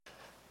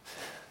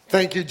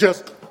Thank you,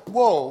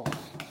 whoa,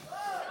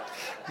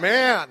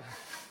 man.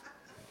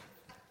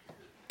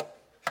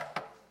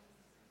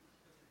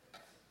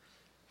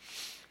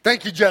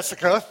 Thank you,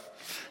 Jessica.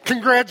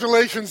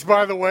 Congratulations,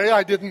 by the way.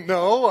 I didn't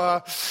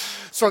know.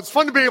 So it's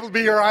fun to be able to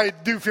be here. I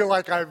do feel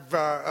like I've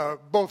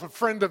both a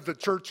friend of the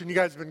church, and you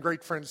guys have been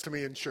great friends to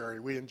me and Sherry.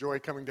 We enjoy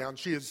coming down.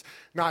 She is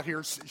not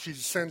here. She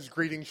sends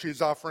greetings.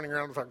 She's off running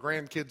around with our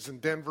grandkids in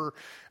Denver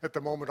at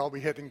the moment. I'll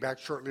be heading back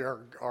shortly.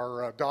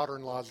 Our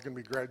daughter-in-law is going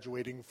to be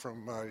graduating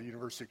from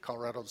University of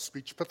Colorado's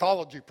speech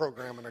pathology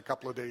program in a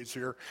couple of days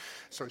here.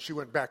 So she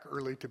went back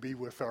early to be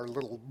with our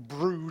little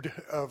brood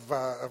of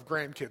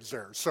grandkids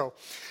there. So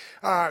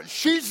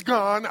she's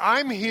gone.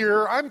 I'm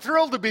here. I'm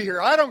thrilled to be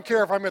here. I don't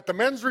care if I'm at the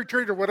men's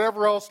retreat or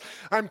whatever else.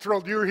 I'm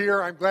thrilled you're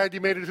here. I'm glad you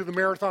made it to the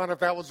marathon if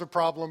that was a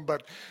problem,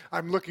 but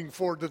I'm looking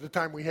forward to the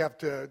time we have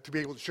to be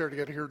able to share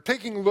together here.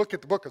 Taking a look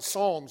at the book of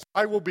Psalms,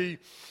 I will be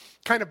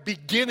kind of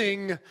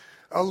beginning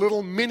a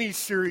little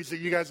mini-series that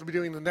you guys will be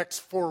doing the next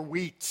 4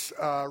 weeks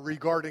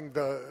regarding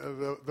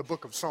the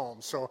book of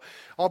Psalms. So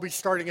I'll be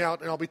starting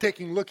out, and I'll be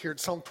taking a look here at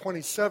Psalm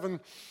 27,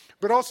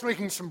 but also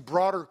making some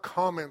broader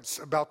comments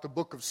about the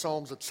book of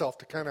Psalms itself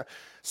to kind of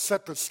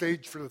set the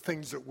stage for the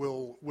things that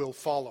will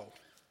follow.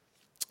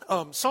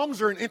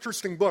 Psalms are an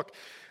interesting book.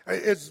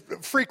 As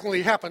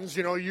frequently happens,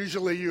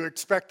 usually you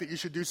expect that you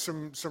should do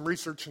some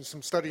research and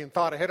some study and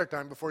thought ahead of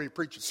time before you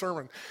preach a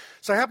sermon.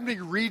 So I happen to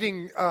be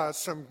reading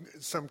some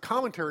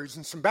commentaries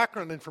and some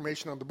background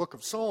information on the book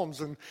of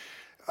Psalms. And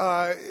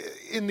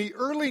in the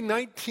early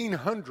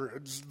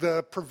 1900s,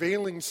 the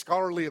prevailing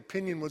scholarly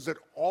opinion was that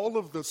all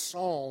of the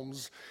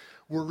Psalms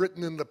were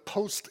written in the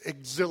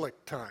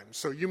post-exilic time.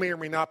 So you may or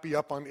may not be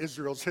up on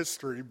Israel's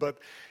history, but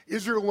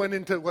Israel went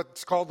into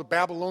what's called the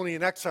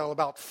Babylonian exile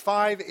about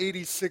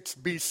 586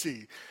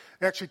 BC. It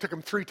actually took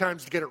them 3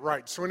 times to get it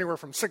right. So anywhere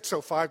from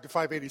 605 to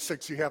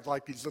 586, you have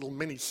like these little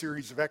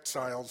mini-series of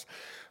exiles.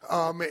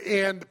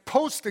 And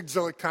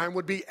post-exilic time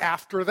would be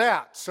after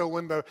that, so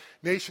when the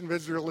nation of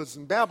Israel is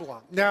in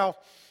Babylon. Now,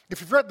 if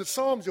you've read the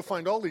Psalms, you'll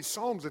find all these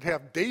Psalms that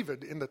have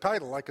David in the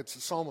title, like it's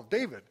the Psalm of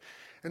David.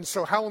 And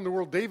so how in the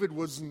world David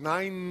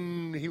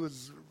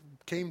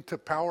came to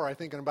power, I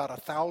think, in about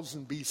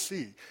 1000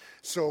 BC.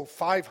 So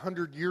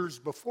 500 years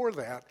before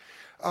that.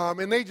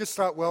 And they just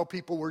thought, well,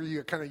 people were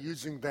kind of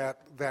using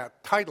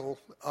that title.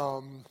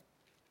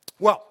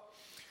 Well,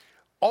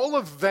 all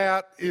of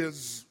that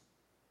is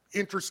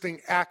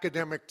interesting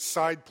academic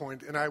side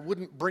point, and I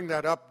wouldn't bring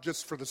that up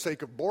just for the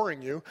sake of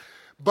boring you,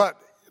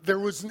 but there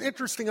was an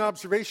interesting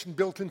observation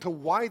built into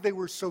why they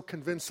were so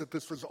convinced that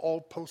this was all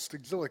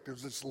post-exilic.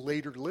 There's this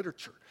later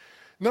literature.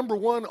 Number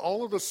one,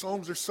 all of the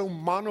Psalms are so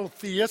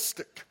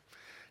monotheistic.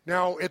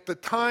 Now, at the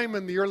time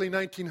in the early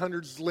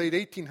 1900s, late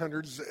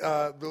 1800s,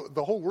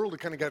 the whole world had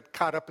kind of got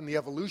caught up in the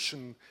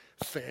evolution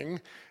thing.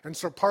 And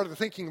so part of the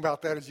thinking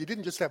about that is you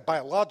didn't just have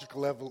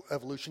biological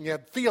evolution, you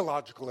had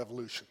theological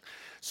evolution.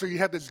 So you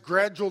had this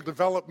gradual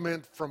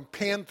development from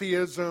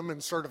pantheism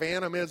and sort of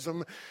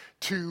animism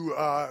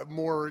to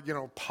more,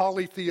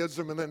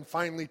 polytheism, and then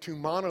finally to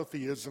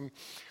monotheism.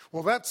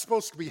 Well, that's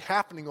supposed to be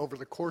happening over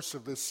the course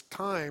of this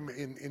time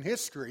in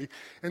history.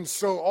 And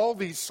so all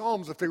these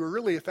Psalms, if they were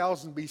really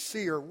 1000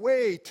 BC, are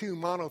way too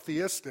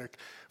monotheistic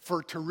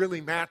to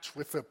really match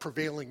with the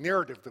prevailing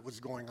narrative that was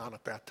going on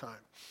at that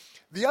time.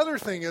 The other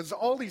thing is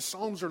all these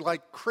Psalms are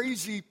like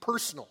crazy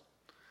personal.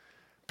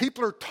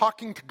 People are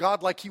talking to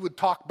God like he would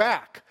talk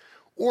back.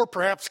 Or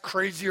perhaps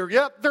crazier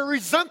yet, they're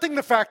resenting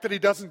the fact that he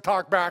doesn't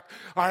talk back.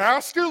 I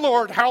ask you,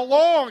 Lord, how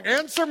long?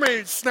 Answer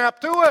me, snap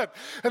to it.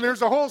 And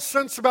there's a whole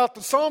sense about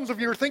the Psalms of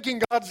you're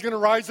thinking God's going to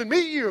rise and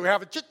meet you,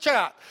 have a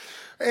chit-chat.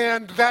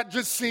 And that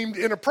just seemed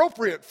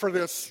inappropriate for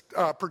this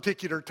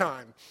particular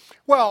time.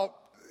 Well,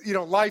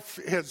 life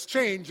has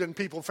changed, and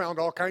people found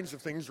all kinds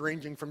of things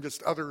ranging from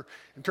just other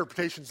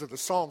interpretations of the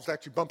Psalms to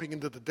actually bumping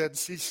into the Dead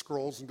Sea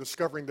Scrolls and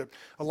discovering that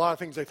a lot of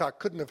things they thought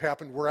couldn't have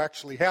happened were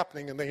actually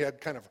happening, and they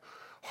had kind of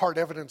hard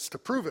evidence to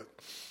prove it.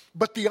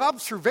 But the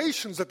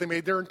observations that they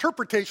made, their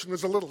interpretation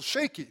was a little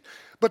shaky,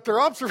 but their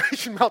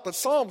observation about the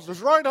Psalms was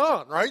right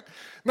on, right?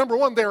 Number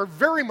one, they are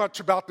very much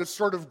about this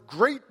sort of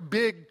great,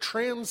 big,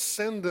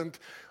 transcendent,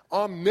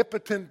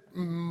 omnipotent,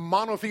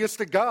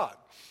 monotheistic God.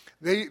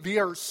 They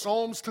are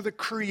psalms to the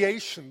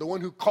creation, the one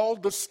who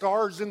called the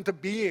stars into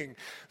being.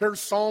 There are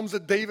psalms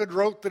that David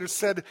wrote that have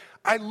said,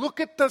 I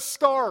look at the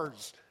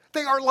stars.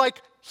 They are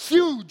like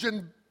huge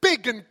and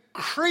big and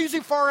crazy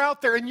far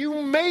out there, and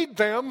you made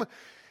them.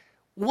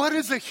 What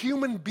is a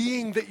human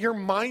being that you're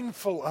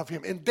mindful of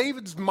him? And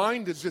David's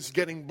mind is just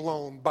getting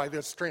blown by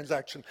this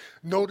transaction.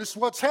 Notice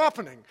what's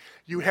happening.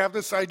 You have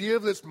this idea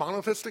of this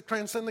monotheistic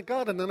transcendent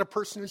God, and then a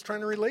person who's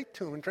trying to relate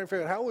to him and trying to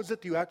figure out how is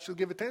it you actually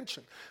give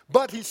attention.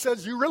 But he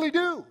says, you really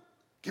do.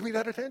 Give me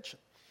that attention.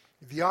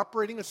 The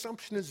operating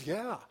assumption is,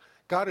 yeah,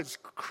 God is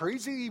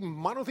crazy,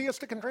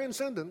 monotheistic, and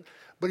transcendent,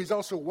 but he's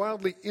also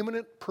wildly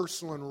immanent,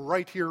 personal, and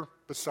right here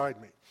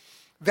beside me.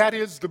 That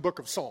is the book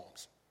of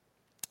Psalms.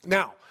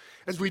 Now,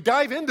 as we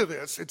dive into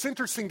this, it's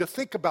interesting to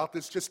think about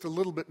this just a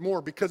little bit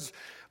more because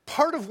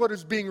Part of what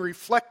is being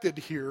reflected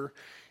here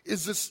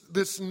is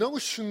this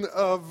notion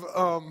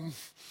of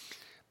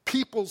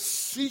people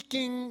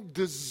seeking,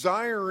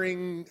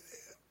 desiring,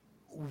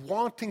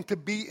 wanting to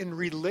be in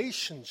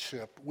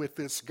relationship with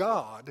this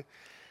God,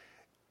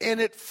 and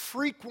it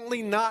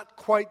frequently not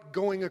quite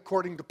going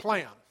according to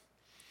plan.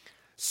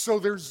 So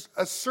there's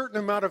a certain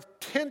amount of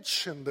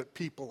tension that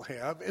people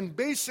have, and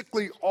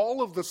basically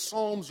all of the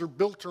Psalms are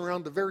built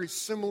around a very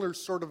similar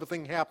sort of a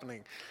thing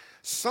happening.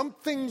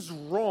 Something's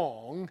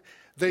wrong,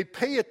 they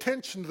pay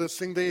attention to this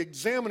thing, they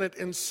examine it,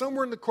 and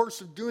somewhere in the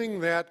course of doing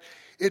that,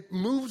 it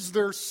moves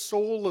their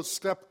soul a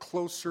step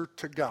closer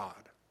to God.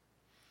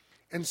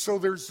 And so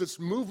there's this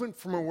movement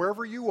from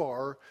wherever you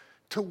are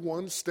to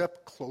one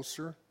step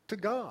closer to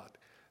God.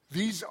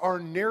 These are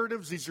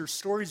narratives, these are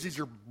stories, these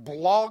are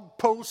blog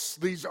posts,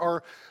 these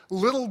are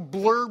little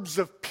blurbs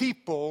of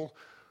people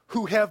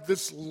who have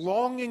this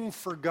longing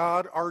for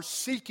God, are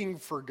seeking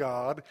for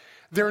God.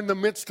 They're in the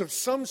midst of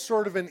some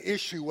sort of an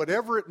issue,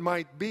 whatever it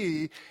might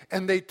be,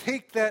 and they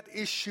take that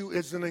issue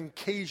as an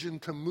occasion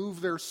to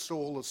move their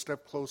soul a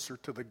step closer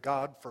to the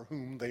God for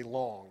whom they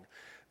long,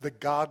 the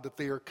God that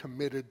they are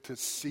committed to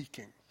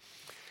seeking.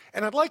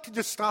 And I'd like to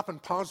just stop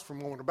and pause for a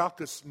moment about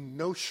this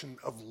notion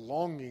of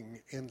longing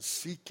and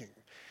seeking.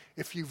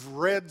 If you've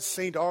read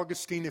St.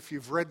 Augustine, if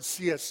you've read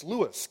C.S.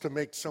 Lewis, to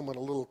make someone a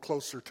little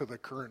closer to the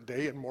current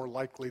day and more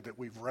likely that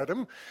we've read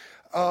him,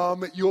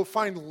 you'll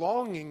find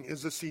longing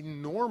is this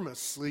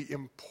enormously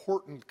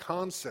important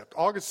concept.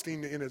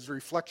 Augustine, in his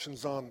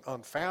reflections on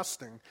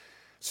fasting,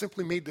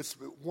 simply made this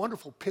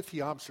wonderful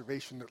pithy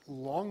observation that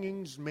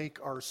longings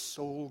make our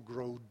soul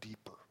grow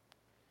deeper.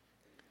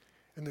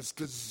 And this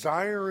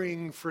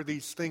desiring for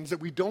these things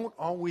that we don't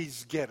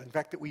always get, in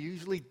fact, that we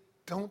usually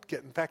don't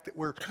get, in fact, that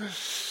we're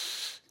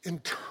in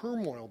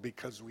turmoil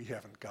because we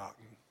haven't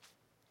gotten.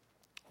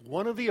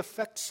 One of the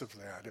effects of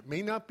that, it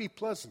may not be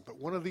pleasant, but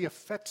one of the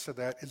effects of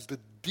that is the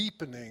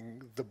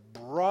deepening, the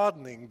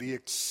broadening, the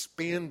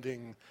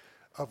expanding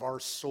of our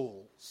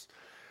souls.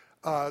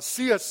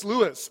 C.S.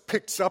 Lewis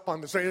picks up on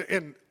this,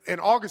 and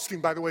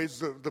Augustine, by the way, is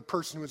the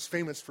person who is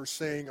famous for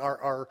saying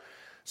our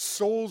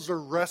souls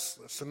are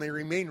restless, and they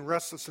remain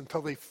restless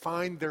until they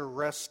find their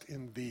rest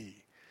in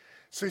thee.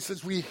 So he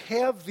says, we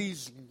have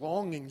these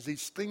longings,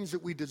 these things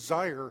that we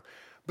desire,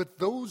 but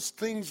those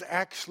things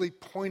actually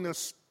point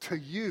us to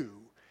you.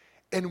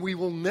 And we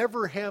will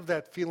never have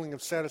that feeling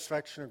of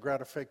satisfaction or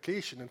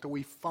gratification until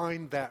we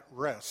find that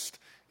rest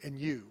in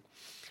you.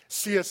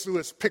 C.S.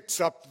 Lewis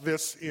picks up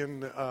this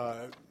in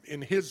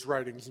his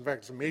writings. In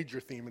fact, it's a major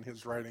theme in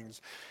his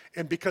writings.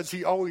 And because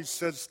he always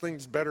says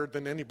things better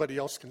than anybody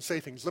else can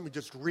say things, let me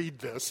just read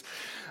this.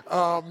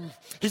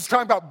 He's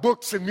talking about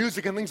books and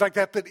music and things like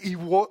that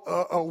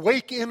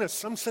awake in us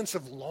some sense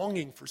of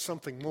longing for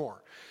something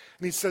more.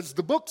 And he says,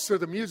 the books or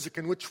the music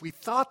in which we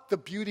thought the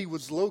beauty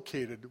was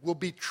located will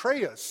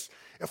betray us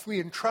if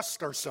we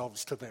entrust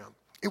ourselves to them.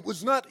 It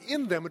was not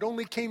in them, it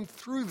only came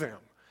through them.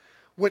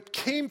 What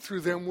came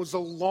through them was a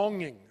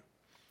longing.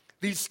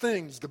 These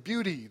things, the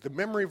beauty, the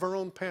memory of our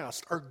own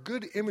past, are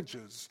good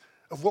images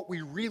of what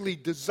we really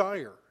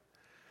desire.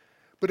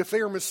 But if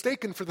they are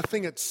mistaken for the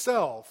thing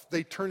itself,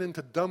 they turn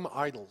into dumb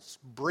idols,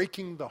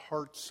 breaking the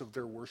hearts of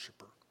their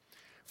worshiper.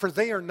 For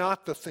they are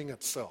not the thing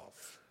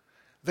itself.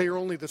 They are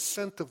only the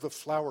scent of the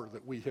flower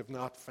that we have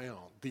not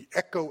found, the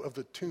echo of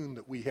the tune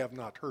that we have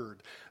not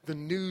heard, the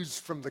news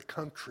from the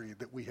country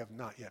that we have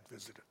not yet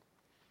visited.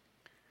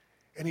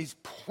 And he's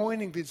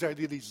pointing to this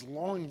idea, these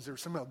longings that are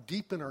somehow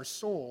deep in our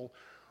soul,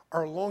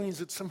 are longings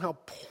that somehow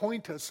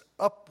point us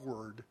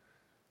upward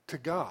to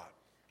God.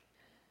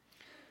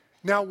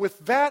 Now,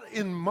 with that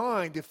in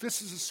mind, if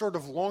this is a sort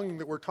of longing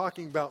that we're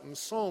talking about in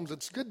Psalms,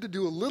 it's good to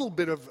do a little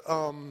bit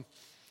of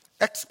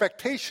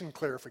expectation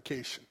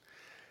clarification.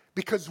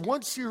 Because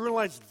once you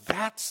realize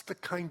that's the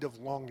kind of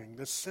longing,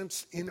 this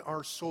sense in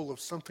our soul of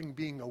something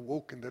being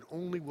awoken that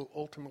only will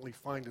ultimately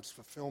find its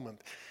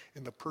fulfillment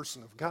in the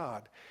person of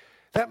God,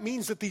 that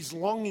means that these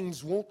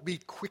longings won't be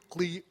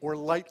quickly or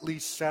lightly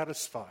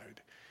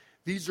satisfied.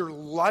 These are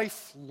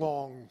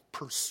lifelong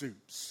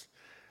pursuits.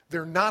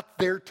 They're not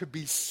there to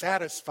be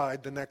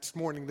satisfied the next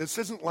morning. This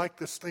isn't like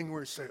this thing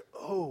where you say,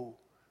 oh,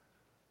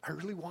 I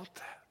really want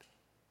that.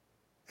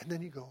 And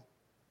then you go,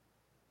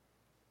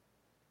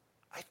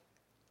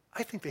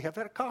 I think they have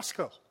that at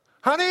Costco.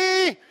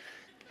 Honey,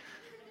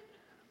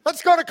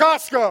 let's go to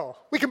Costco.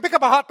 We can pick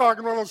up a hot dog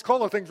and one of those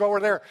cola things while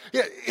we're there.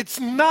 Yeah, it's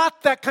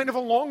not that kind of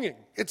a longing.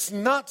 It's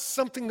not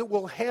something that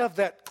will have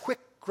that quick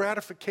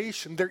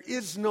gratification. There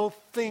is no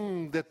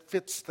thing that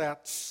fits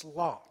that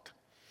slot.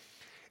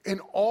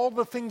 And all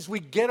the things we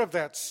get of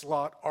that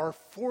slot are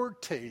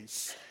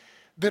foretastes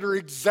that are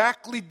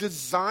exactly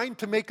designed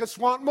to make us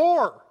want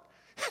more.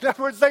 In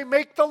other words, they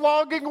make the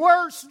longing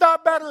worse,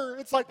 not better.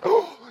 It's like,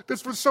 oh,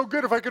 this was so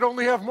good if I could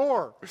only have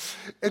more.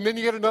 And then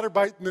you get another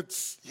bite and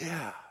it's,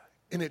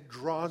 and it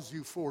draws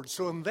you forward.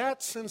 So in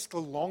that sense, the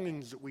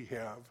longings that we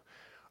have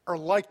are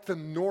like the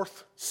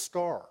North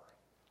Star.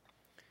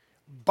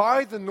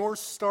 By the North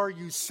Star,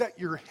 you set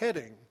your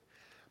heading,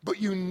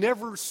 but you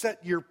never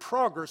set your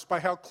progress by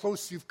how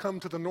close you've come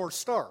to the North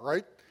Star,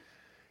 right?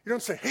 You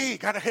don't say, hey,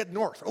 got to head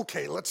north.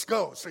 Okay, let's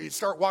go. So you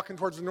start walking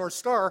towards the North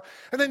Star,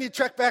 and then you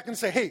check back and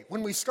say, hey,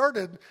 when we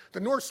started,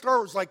 the North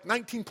Star was like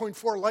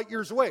 19.4 light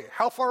years away.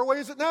 How far away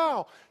is it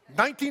now?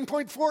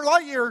 19.4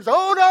 light years.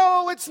 Oh,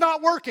 no, it's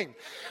not working.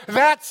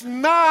 That's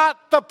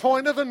not the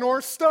point of the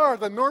North Star.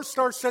 The North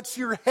Star sets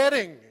your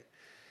heading.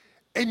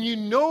 And you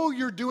know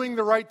you're doing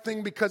the right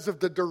thing because of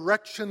the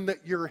direction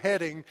that you're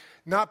heading,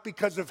 not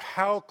because of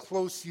how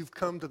close you've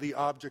come to the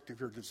object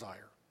of your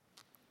desire.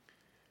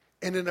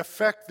 And in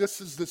effect, this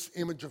is this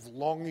image of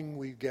longing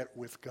we get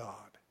with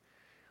God,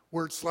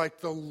 where it's like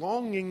the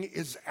longing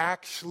is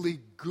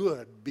actually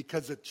good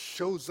because it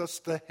shows us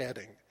the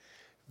heading.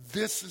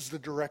 This is the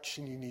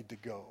direction you need to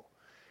go.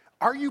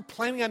 Are you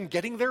planning on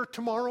getting there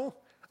tomorrow?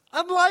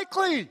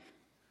 Unlikely.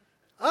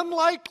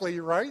 Unlikely,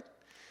 right?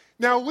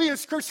 Now, we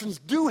as Christians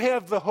do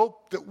have the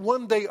hope that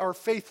one day our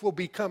faith will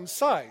become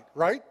sight,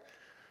 right?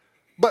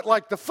 But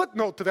like the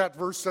footnote to that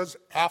verse says,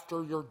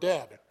 after you're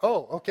dead.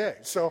 Oh, okay.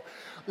 So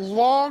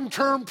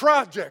long-term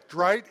project,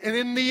 right? And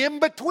in the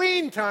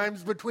in-between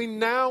times, between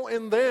now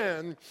and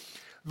then,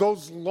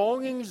 those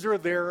longings are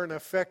there in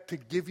effect to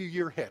give you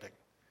your heading.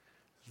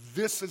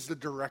 This is the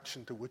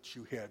direction to which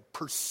you head.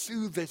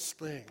 Pursue this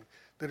thing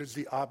that is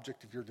the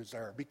object of your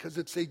desire because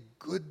it's a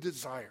good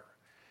desire.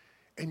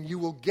 And you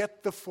will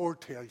get the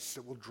foretaste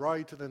that will draw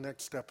you to the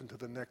next step and to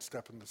the next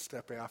step and the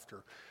step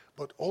after.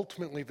 But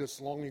ultimately,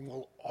 this longing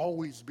will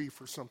always be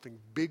for something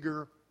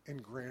bigger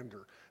and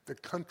grander. The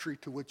country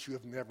to which you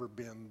have never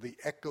been, the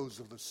echoes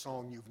of the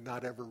song you've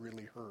not ever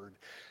really heard.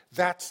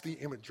 That's the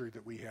imagery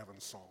that we have in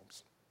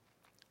Psalms.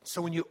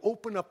 So when you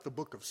open up the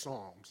book of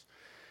Psalms,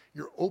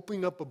 you're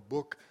opening up a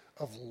book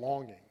of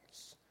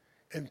longings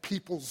and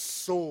people's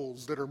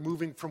souls that are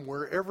moving from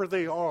wherever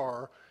they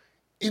are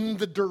in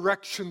the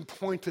direction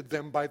pointed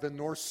them by the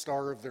North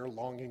Star of their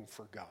longing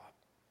for God.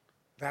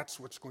 That's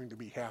what's going to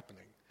be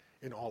happening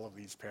in all of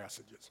these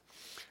passages.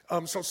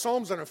 So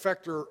Psalms, in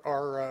effect,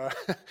 are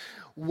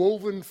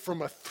woven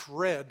from a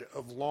thread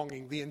of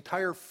longing. The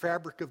entire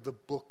fabric of the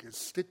book is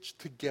stitched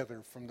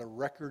together from the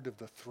record of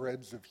the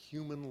threads of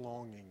human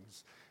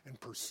longings and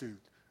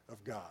pursuit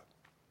of God.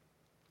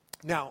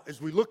 Now, as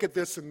we look at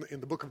this in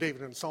the book of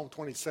David in Psalm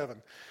 27,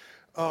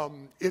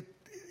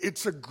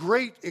 it's a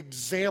great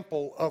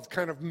example of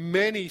kind of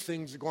many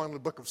things that go on in the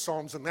book of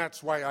Psalms, and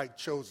that's why I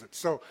chose it.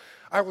 So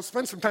I will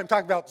spend some time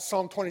talking about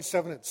Psalm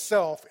 27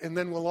 itself, and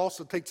then we'll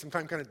also take some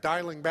time kind of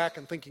dialing back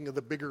and thinking of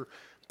the bigger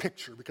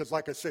picture, because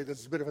like I say, this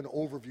is a bit of an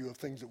overview of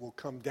things that will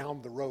come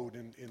down the road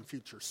in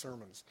future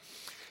sermons.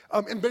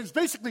 And there's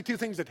basically two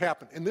things that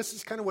happen, and this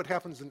is kind of what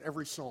happens in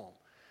every psalm.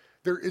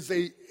 There is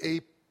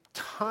a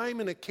time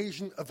and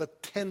occasion of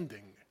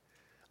attending,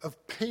 of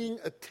paying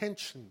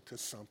attention to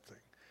something.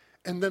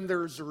 And then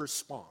there is a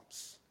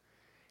response.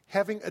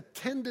 Having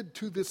attended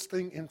to this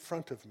thing in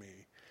front of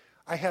me,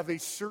 I have a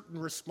certain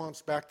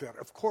response back to that.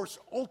 Of course,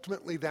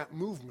 ultimately that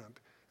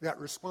movement, that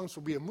response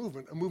will be a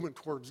movement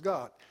towards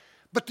God.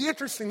 But the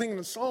interesting thing in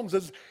the Psalms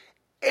is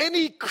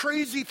any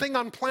crazy thing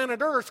on planet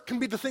Earth can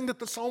be the thing that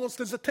the psalmist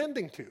is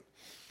attending to.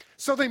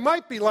 So they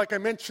might be, like I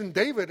mentioned,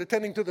 David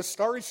attending to the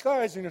starry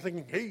skies, and you're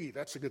thinking, hey,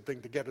 that's a good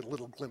thing to get a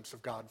little glimpse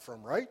of God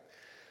from, right?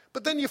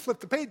 But then you flip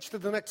the page to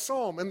the next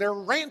psalm, and they're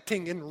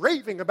ranting and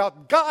raving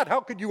about, God, how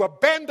could you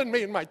abandon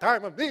me in my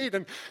time of need?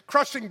 And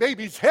crushing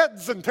babies'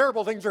 heads, and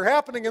terrible things are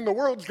happening, and the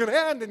world's going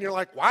to end. And you're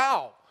like,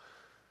 wow,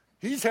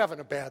 he's having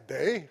a bad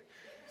day.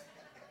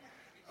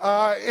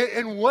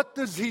 And what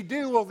does he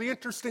do? Well, the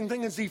interesting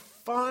thing is he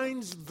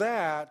finds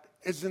that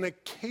as an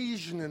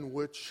occasion in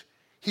which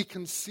he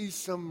can see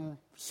some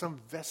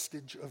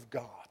vestige of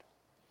God.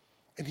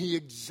 And he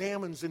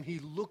examines and he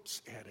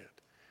looks at it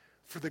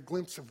for the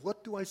glimpse of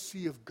what do I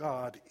see of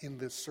God in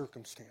this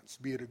circumstance,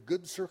 be it a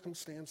good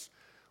circumstance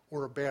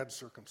or a bad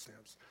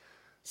circumstance.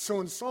 So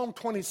in Psalm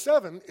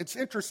 27, it's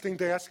interesting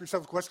to ask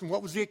yourself the question,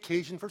 what was the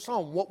occasion for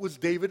Psalm? What was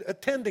David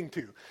attending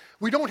to?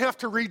 We don't have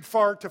to read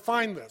far to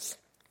find this.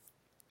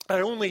 I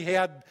only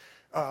had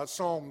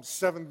Psalm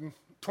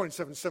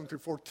 27, 7 through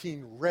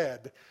 14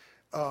 read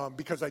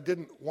because I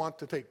didn't want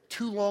to take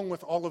too long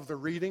with all of the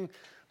reading.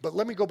 But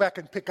let me go back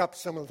and pick up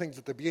some of the things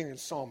at the beginning of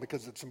the psalm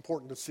because it's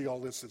important to see all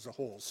this as a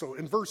whole. So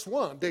in verse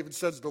 1, David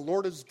says, the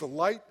Lord is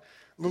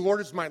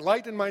my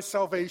light and my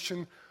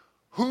salvation.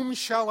 Whom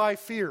shall I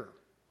fear?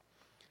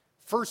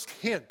 First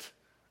hint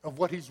of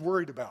what he's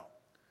worried about.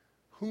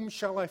 Whom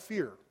shall I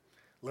fear?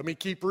 Let me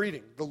keep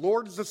reading. The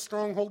Lord is the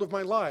stronghold of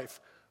my life.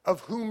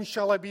 Of whom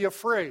shall I be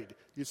afraid?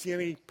 You see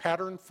any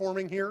pattern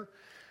forming here?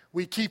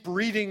 We keep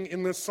reading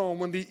in this psalm,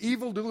 when the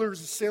evildoers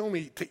assail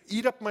me to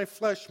eat up my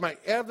flesh, my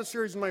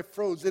adversaries and my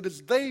foes, it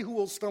is they who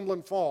will stumble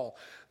and fall.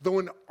 Though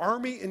an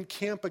army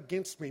encamp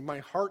against me, my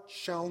heart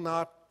shall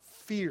not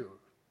fear.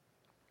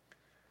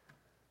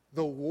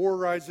 Though war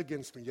rise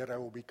against me, yet I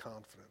will be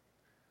confident.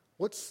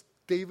 What's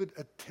David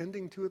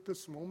attending to at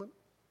this moment?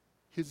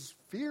 His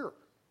fear.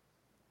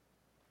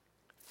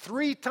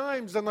 3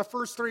 times in the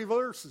first 3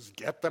 verses.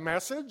 Get the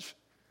message?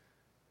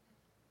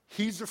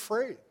 He's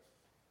afraid.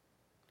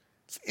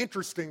 It's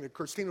interesting that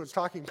Christina was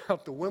talking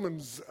about the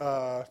women's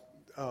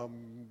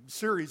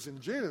series in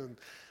June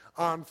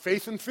on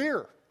faith and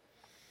fear.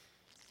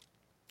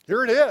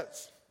 Here it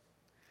is.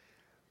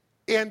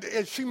 And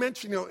as she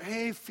mentioned,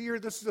 hey, fear,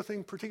 this is a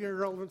thing particularly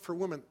relevant for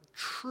women.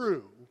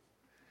 True.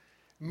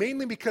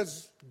 Mainly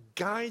because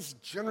guys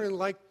generally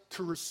like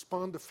to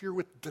respond to fear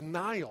with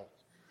denial.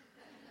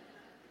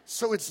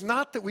 So it's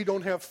not that we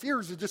don't have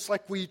fears, it's just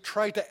like we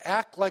try to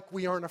act like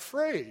we aren't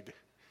afraid.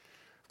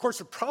 Of course,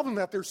 the problem is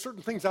that there's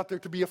certain things out there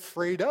to be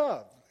afraid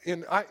of.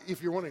 And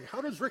if you're wondering, how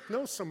does Rick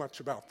know so much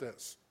about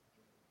this?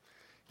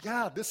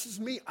 Yeah, this is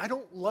me. I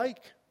don't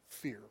like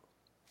fear.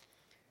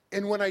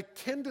 And when I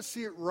tend to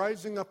see it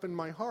rising up in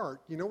my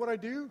heart, you know what I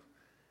do?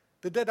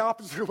 The dead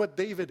opposite of what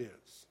David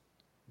is.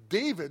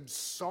 David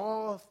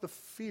saw the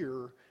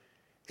fear,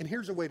 and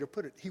here's a way to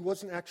put it. He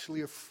wasn't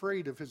actually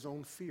afraid of his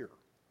own fear,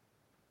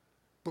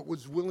 but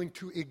was willing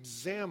to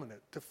examine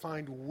it to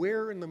find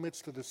where in the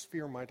midst of this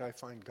fear might I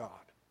find God.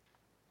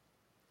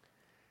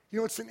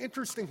 It's an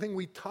interesting thing.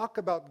 We talk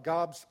about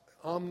God's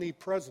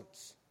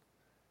omnipresence.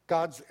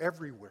 God's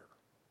everywhere.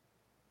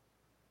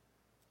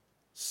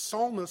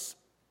 Psalmists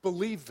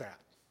believe that.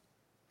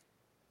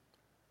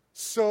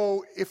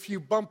 So if you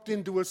bumped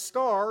into a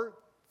star,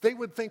 they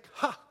would think,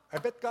 I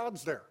bet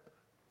God's there.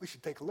 We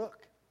should take a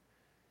look.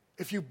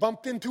 If you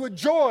bumped into a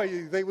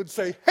joy, they would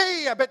say,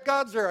 hey, I bet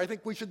God's there. I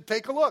think we should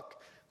take a look.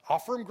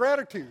 Offer him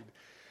gratitude.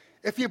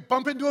 If you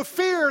bump into a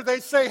fear, they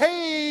say,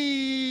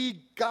 hey,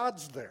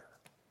 God's there.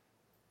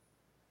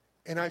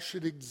 And I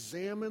should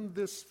examine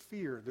this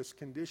fear, this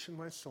condition in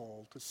my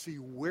soul, to see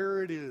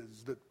where it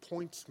is that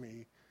points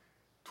me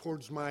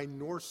towards my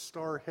North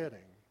Star heading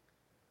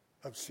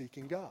of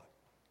seeking God.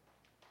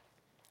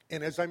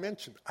 And as I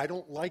mentioned, I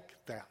don't like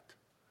that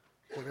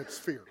when it's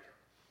fear.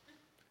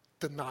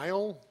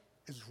 Denial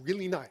is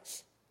really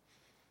nice.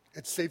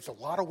 It saves a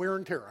lot of wear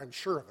and tear, I'm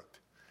sure of it.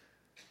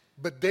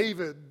 But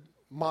David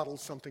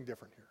models something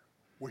different here,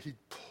 where he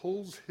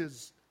pulls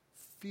his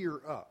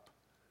fear up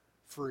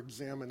for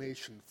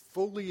examination,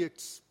 fully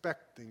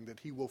expecting that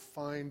he will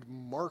find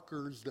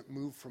markers that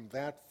move from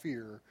that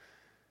fear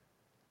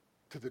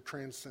to the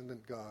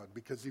transcendent God,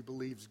 because he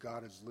believes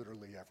God is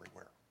literally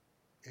everywhere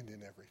and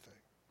in everything.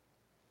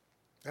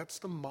 That's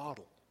the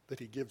model that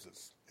he gives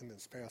us in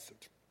this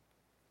passage.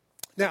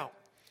 Now,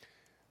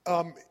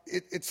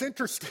 it's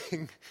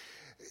interesting.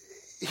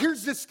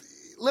 Here's this.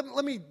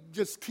 Let me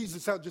just tease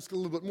this out just a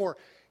little bit more.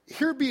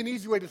 Here'd be an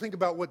easy way to think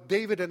about what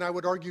David, and I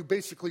would argue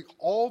basically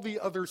all the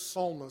other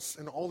psalmists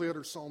and all the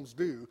other psalms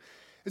do,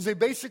 is they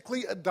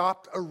basically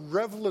adopt a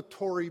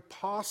revelatory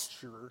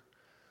posture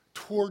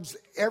towards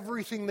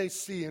everything they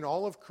see in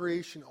all of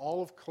creation,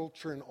 all of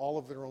culture, and all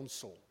of their own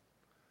soul.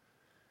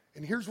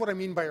 And here's what I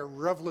mean by a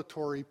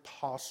revelatory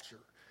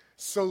posture.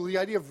 So the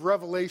idea of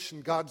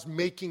revelation, God's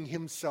making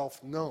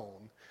himself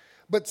known.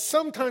 But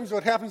sometimes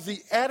what happens,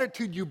 the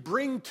attitude you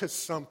bring to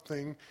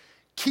something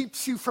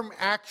keeps you from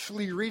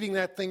actually reading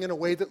that thing in a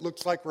way that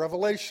looks like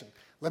revelation.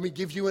 Let me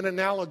give you an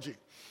analogy.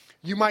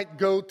 You might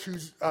go to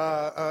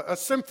a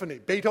symphony,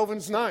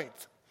 Beethoven's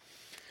Ninth.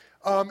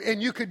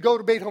 And you could go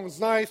to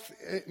Beethoven's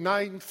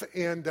Ninth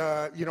and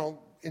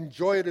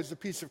enjoy it as a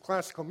piece of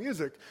classical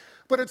music.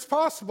 But it's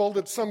possible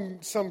that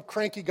some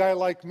cranky guy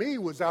like me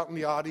was out in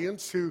the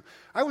audience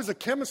I was a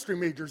chemistry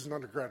major as an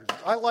undergraduate.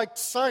 I liked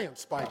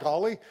science, by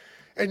golly.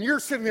 And you're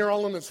sitting there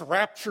all in this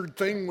raptured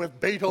thing with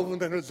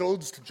Beethoven and his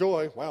Odes to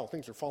Joy. Wow,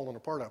 things are falling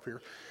apart up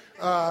here.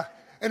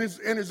 And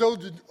his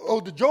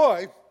Ode to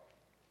Joy.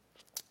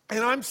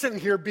 And I'm sitting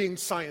here being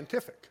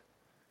scientific.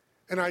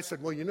 And I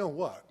said, well, you know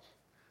what?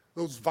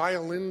 Those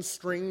violin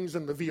strings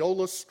and the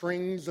viola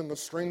strings and the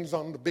strings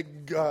on the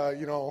big,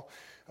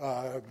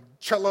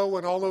 cello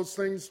and all those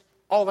things,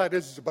 all that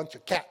is a bunch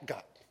of cat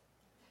gut.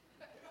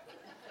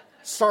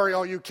 Sorry,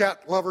 all you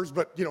cat lovers,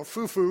 but,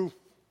 foo-foo.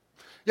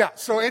 Yeah,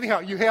 so anyhow,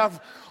 you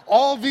have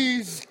all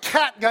these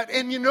cat gut,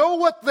 and you know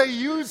what they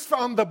use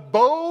on the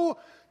bow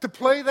to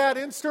play that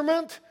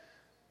instrument?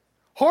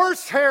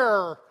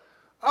 Horsehair.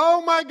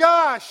 Oh my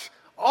gosh.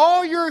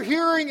 All you're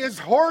hearing is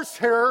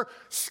horsehair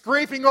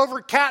scraping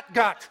over cat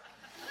gut.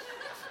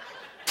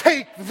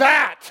 Take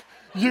that,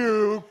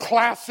 you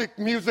classic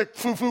music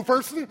foo-foo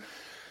person.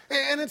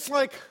 And it's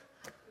like,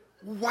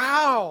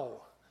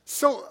 wow.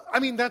 So,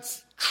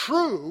 that's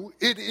true.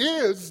 It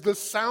is the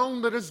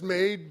sound that is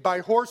made by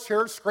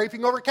horsehair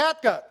scraping over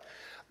cat gut.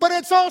 But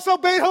it's also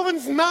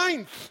Beethoven's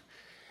Ninth.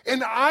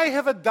 And I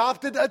have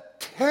adopted a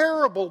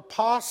terrible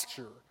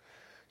posture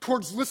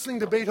towards listening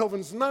to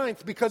Beethoven's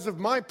Ninth because of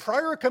my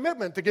prior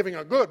commitment to giving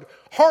a good,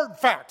 hard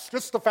facts.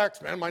 Just the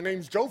facts, man. My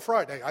name's Joe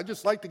Friday. I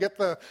just like to get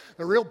the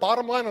real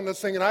bottom line on this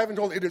thing, and I haven't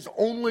told it is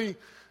only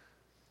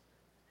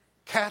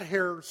cat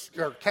hairs,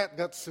 or cat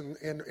guts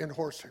and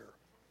horsehair.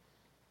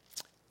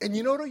 And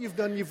you know what you've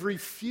done? You've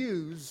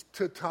refused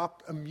to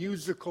adopt a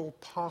musical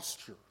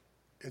posture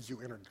as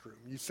you entered the room.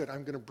 You said,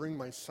 I'm going to bring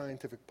my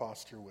scientific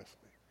posture with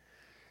me.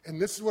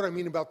 And this is what I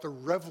mean about the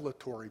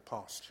revelatory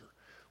posture.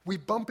 We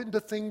bump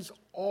into things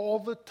all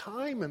the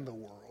time in the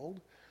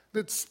world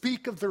that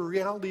speak of the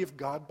reality of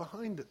God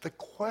behind it. The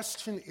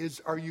question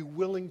is, are you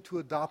willing to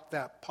adopt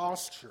that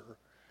posture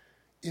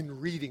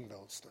in reading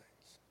those things?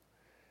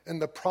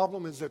 And the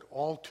problem is that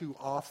all too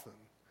often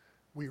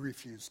we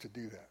refuse to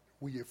do that.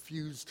 We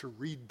refuse to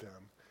read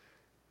them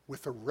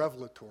with a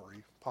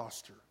revelatory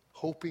posture,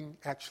 hoping,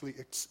 actually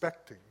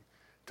expecting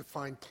to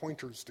find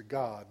pointers to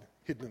God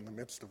hidden in the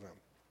midst of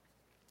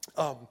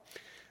them.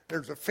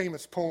 There's a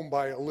famous poem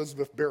by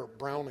Elizabeth Barrett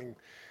Browning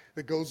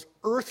that goes,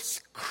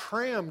 "Earth's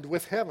crammed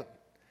with heaven,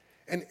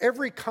 and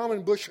every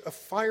common bush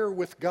afire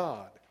with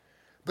God.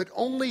 But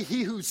only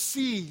he who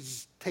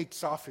sees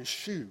takes off his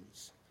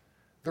shoes.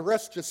 The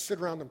rest just sit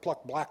around and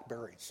pluck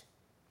blackberries."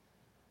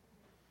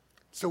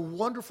 It's a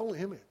wonderful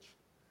image.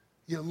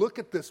 You look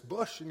at this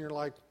bush and you're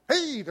like,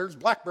 hey, there's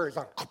blackberries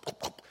on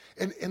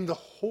it. And the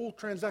whole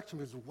transaction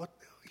is what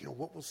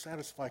will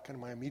satisfy kind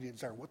of my immediate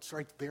desire? What's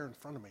right there in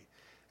front of me?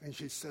 And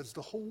she says,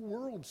 the whole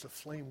world's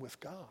aflame with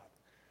God.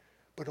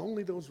 But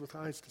only those with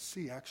eyes to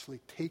see actually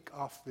take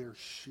off their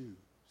shoes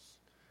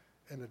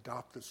and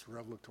adopt this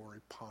revelatory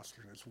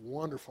posture. And it's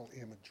wonderful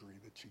imagery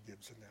that she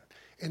gives in that.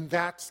 And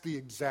that's the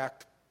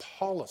exact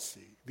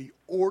policy, the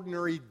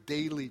ordinary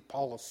daily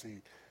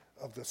policy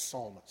of the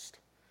psalmist,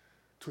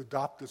 to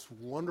adopt this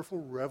wonderful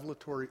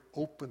revelatory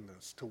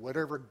openness to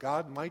whatever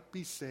God might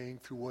be saying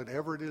through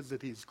whatever it is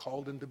that he's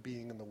called into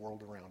being in the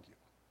world around you.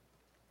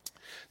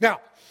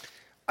 Now,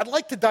 I'd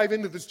like to dive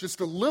into this just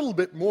a little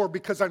bit more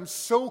because I'm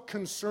so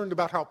concerned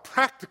about how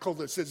practical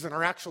this is in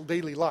our actual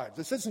daily lives.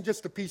 This isn't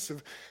just a piece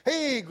of,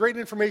 hey, great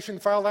information,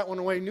 file that one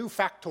away, new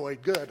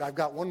factoid, good, I've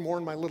got one more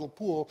in my little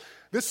pool.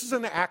 This is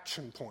an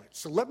action point.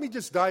 So let me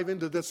just dive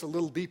into this a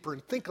little deeper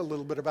and think a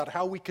little bit about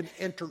how we can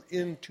enter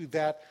into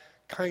that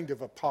kind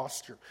of a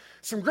posture.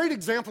 Some great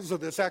examples of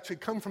this actually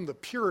come from the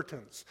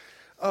Puritans.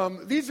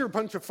 These are a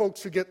bunch of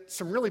folks who get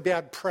some really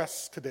bad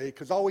press today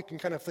because all we can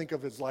kind of think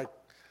of is like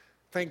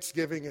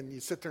Thanksgiving, and you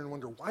sit there and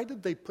wonder, why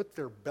did they put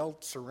their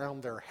belts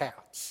around their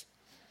hats?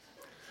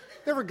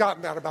 Never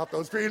gotten that about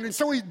those people. And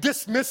so we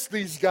dismiss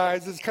these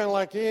guys as kind of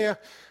like, yeah,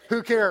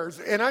 who cares?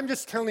 And I'm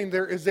just telling you,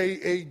 there is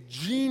a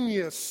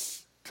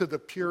genius to the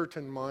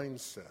Puritan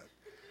mindset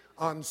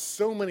on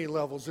so many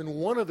levels. And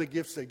one of the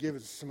gifts they give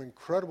is some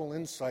incredible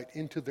insight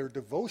into their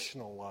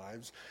devotional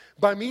lives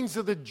by means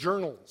of the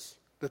journals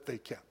that they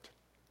kept.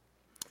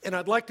 And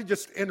I'd like to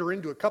just enter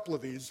into a couple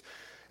of these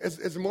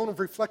as a moment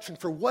of reflection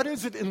for what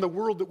is it in the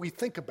world that we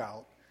think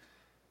about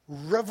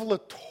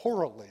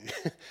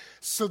revelatorily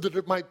so that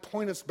it might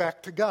point us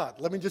back to God.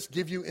 Let me just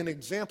give you an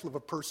example of a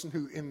person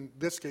who, in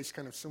this case,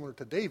 kind of similar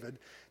to David,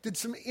 did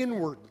some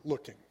inward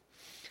looking.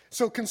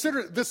 So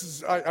consider,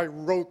 I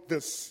wrote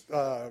this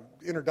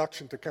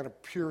introduction to kind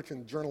of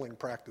Puritan journaling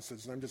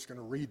practices, and I'm just going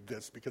to read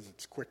this because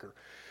it's quicker.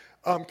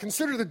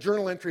 Consider the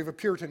journal entry of a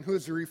Puritan who,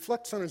 as he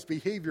reflects on his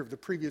behavior of the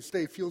previous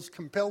day, feels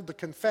compelled to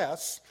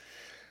confess,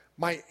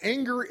 "My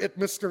anger at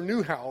Mr.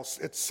 Newhouse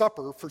at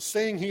supper for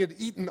saying he had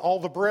eaten all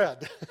the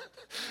bread."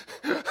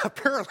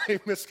 Apparently,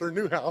 Mr.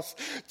 Newhouse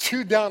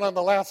chewed down on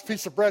the last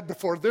piece of bread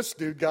before this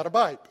dude got a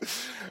bite.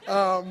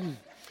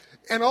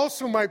 "And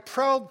also my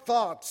proud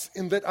thoughts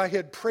in that I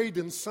had prayed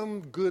in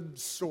some good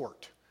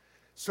sort."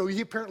 So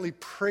he apparently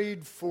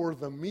prayed for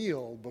the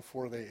meal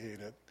before they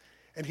ate it.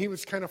 And he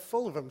was kind of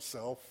full of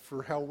himself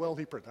for how well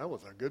he prayed. That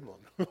was a good one.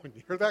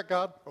 You hear that,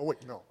 God? Oh,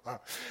 wait, no.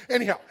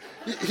 Anyhow,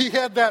 he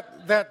had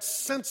that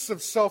sense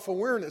of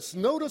self-awareness.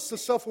 Notice the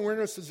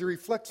self-awareness as he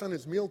reflects on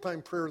his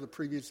mealtime prayer of the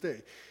previous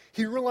day.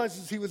 He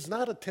realizes he was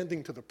not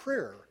attending to the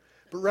prayer,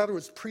 but rather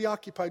was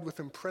preoccupied with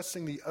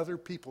impressing the other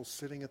people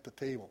sitting at the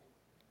table.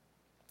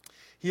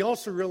 He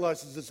also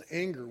realizes his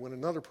anger when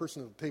another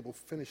person at the table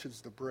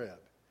finishes the bread.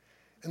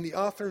 And the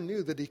author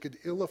knew that he could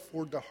ill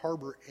afford to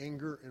harbor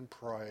anger and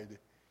pride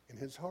in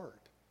his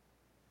heart.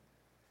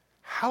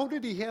 How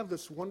did he have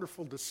this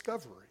wonderful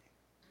discovery?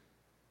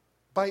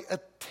 By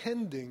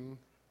attending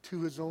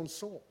to his own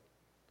soul.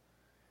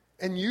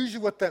 And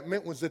usually what that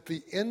meant was at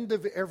the end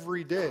of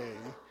every day,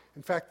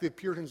 in fact, the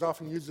Puritans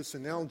often use this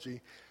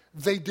analogy,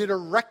 they did a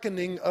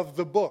reckoning of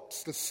the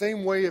books. The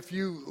same way if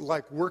you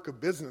work a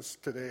business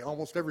today,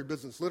 almost every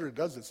business literally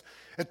does this.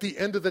 At the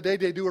end of the day,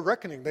 they do a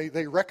reckoning.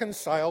 They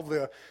reconcile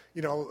the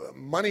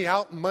money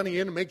out and money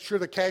in and make sure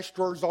the cash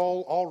drawers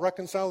all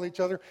reconcile each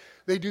other.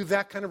 They do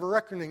that kind of a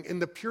reckoning.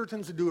 And the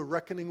Puritans would do a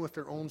reckoning with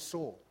their own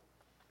soul.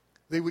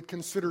 They would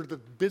consider the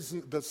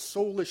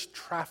soulish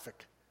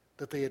traffic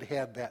that they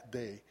had that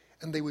day,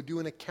 and they would do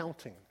an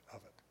accounting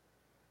of it.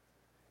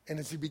 And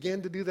as he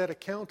began to do that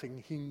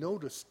accounting, he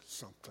noticed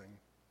something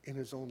in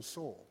his own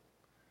soul.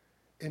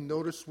 And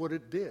notice what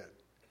it did.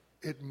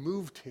 It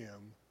moved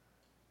him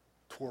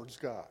towards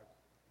God.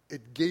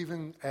 It gave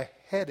him a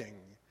heading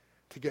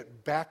to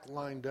get back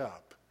lined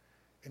up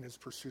in his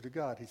pursuit of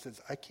God. He says,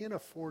 I can't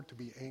afford to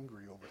be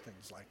angry over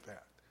things like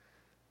that.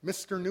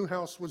 Mr.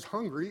 Newhouse was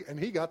hungry, and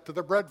he got to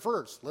the bread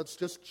first. Let's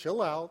just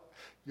chill out.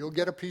 You'll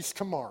get a piece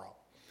tomorrow.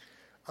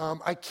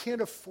 I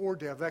can't afford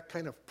to have that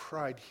kind of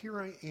pride.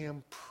 Here I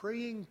am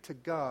praying to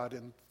God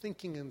and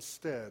thinking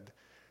instead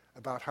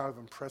about how I've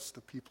impressed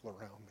the people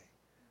around me.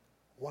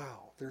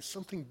 wow, there's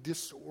something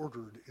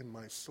disordered in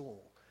my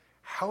soul.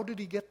 How did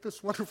he get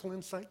this wonderful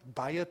insight?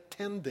 By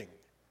attending,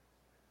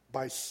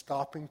 by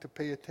stopping to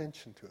pay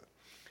attention to it.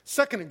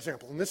 Second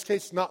example, in this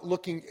case, not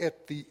looking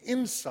at the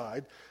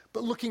inside,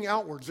 but looking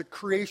outwards at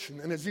creation.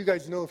 And as you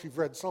guys know, if you've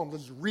read Psalms,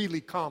 this is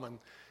really common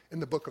in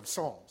the book of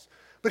Psalms.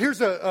 But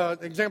here's an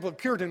example of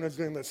Puritan who's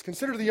doing this.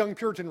 Consider the young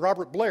Puritan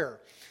Robert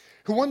Blair,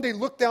 who one day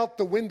looked out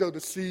the window to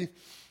see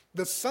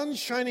the sun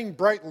shining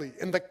brightly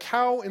and the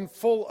cow in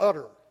full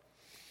udder.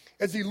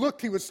 As he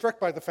looked, he was struck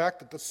by the fact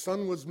that the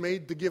sun was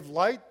made to give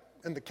light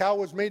and the cow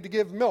was made to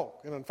give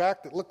milk. And in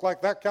fact, it looked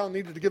like that cow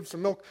needed to give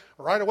some milk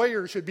right away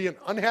or it should be an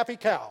unhappy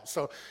cow.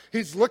 So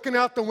he's looking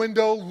out the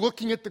window,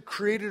 looking at the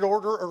created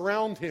order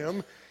around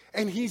him,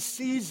 and he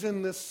sees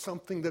in this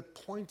something that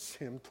points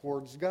him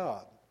towards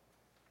God.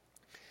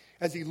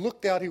 As he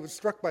looked out, he was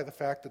struck by the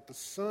fact that the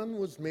sun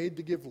was made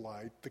to give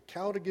light, the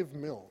cow to give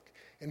milk,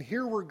 and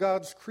here were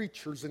God's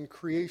creatures in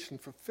creation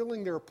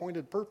fulfilling their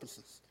appointed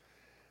purposes.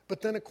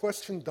 But then a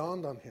question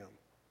dawned on him.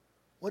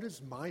 What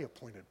is my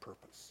appointed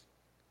purpose?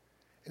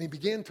 And he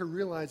began to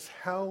realize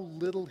how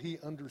little he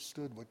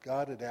understood what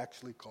God had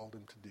actually called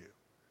him to do.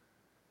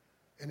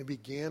 And he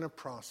began a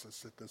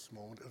process at this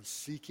moment of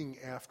seeking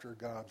after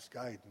God's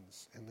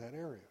guidance in that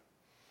area.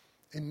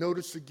 And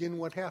notice again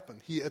what happened.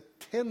 He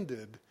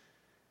attended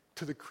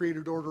to the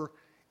created order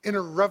in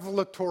a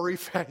revelatory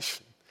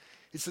fashion.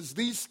 He says,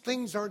 these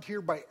things aren't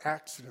here by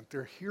accident.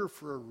 They're here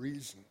for a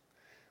reason.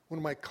 One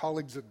of my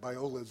colleagues at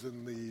Biola is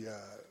in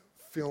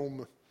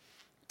the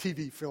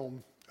TV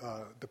film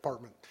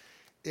department.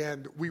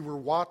 And we were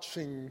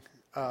watching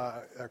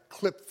a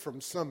clip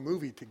from some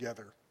movie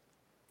together.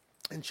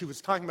 And she was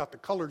talking about the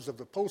colors of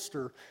the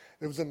poster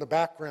that was in the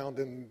background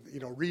and,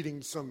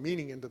 reading some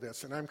meaning into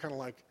this. And I'm kind of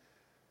like,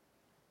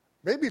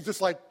 maybe it's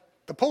just like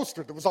the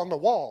poster that was on the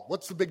wall.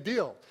 What's the big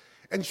deal?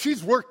 And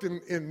she's worked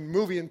in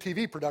movie and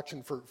TV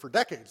production for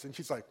decades. And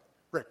she's like,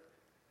 Rick,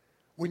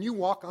 when you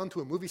walk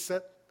onto a movie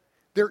set,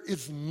 there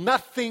is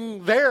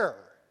nothing there.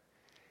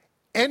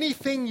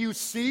 Anything you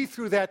see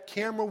through that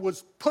camera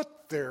was put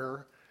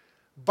there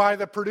by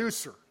the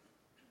producer.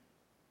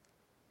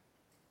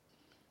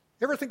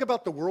 You ever think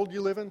about the world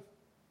you live in?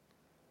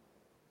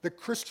 The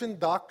Christian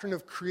doctrine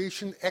of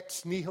creation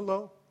ex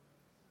nihilo?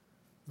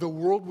 The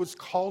world was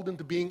called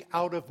into being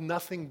out of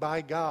nothing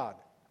by God.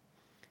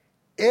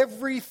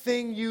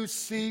 Everything you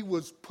see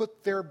was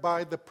put there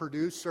by the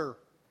producer.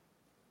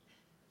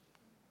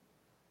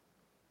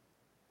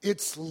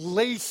 It's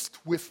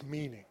laced with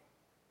meaning.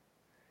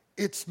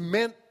 It's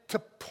meant to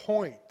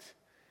point.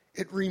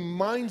 It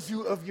reminds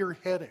you of your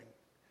heading.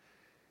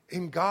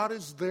 And God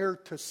is there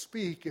to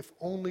speak if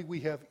only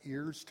we have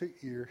ears to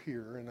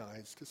hear and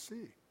eyes to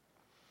see.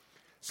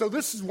 So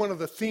this is one of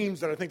the themes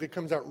that I think that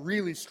comes out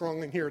really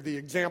strongly here. The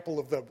example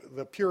of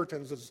the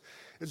Puritans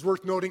is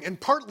worth noting. And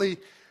partly,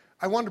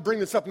 I wanted to bring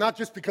this up not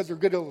just because they're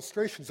good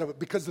illustrations of it,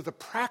 because of the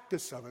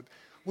practice of it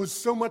was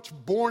so much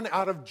born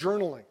out of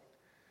journaling.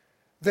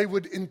 They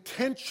would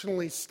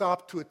intentionally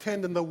stop to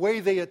attend, and the way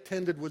they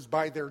attended was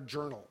by their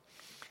journal.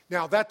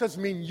 Now, that doesn't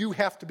mean you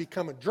have to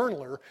become a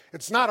journaler.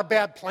 It's not a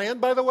bad plan,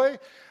 by the way,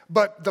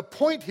 but the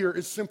point here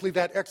is simply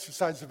that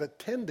exercise of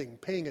attending,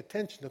 paying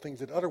attention to things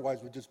that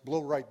otherwise would just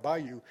blow right by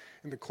you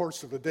in the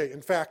course of the day.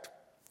 In fact,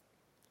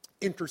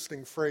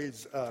 interesting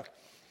phrase,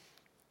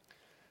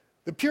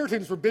 the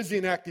Puritans were busy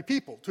and active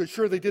people. To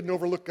assure they didn't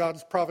overlook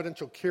God's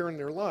providential care in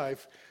their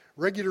life,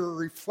 regular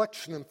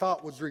reflection and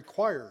thought was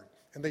required,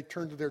 and they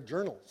turned to their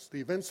journals.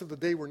 The events of the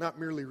day were not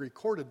merely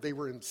recorded, they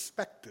were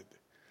inspected,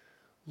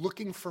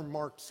 looking for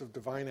marks of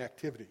divine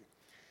activity.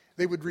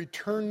 They would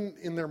return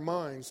in their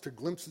minds to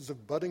glimpses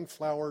of budding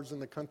flowers in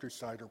the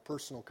countryside or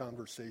personal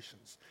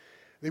conversations.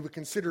 They would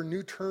consider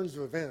new turns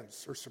of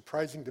events or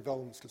surprising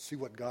developments to see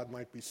what God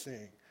might be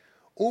saying.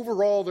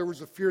 Overall, there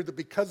was a fear that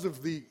because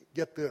of the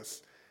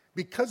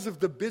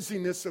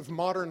busyness of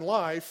modern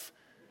life,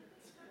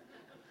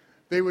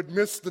 they would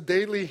miss the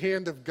daily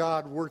hand of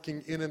God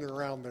working in and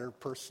around their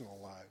personal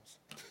lives.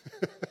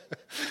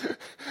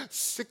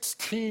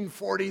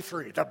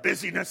 1643, the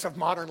busyness of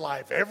modern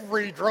life.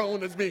 Every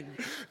drone is being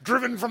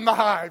driven from the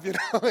hive,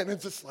 and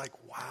it's just like,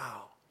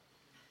 wow.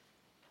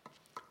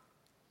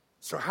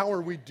 So how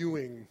are we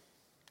doing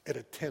at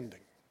attending?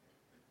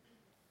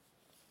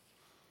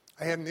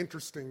 I had an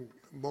interesting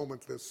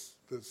moment this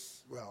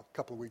a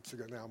couple of weeks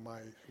ago now.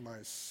 My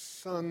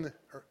son,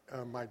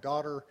 my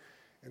daughter,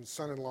 and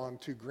son-in-law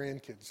and 2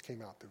 grandkids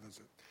came out to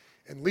visit.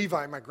 And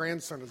Levi, my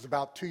grandson, is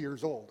about 2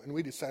 years old. And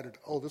we decided,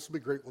 this will be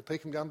great. We'll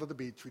take him down to the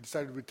beach. We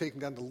decided we'd take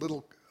him down to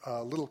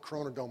Little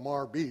Corona Del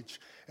Mar Beach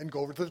and go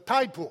over to the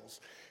tide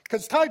pools.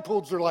 Because tide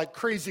pools are like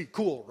crazy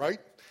cool, right?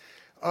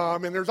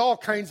 And there's all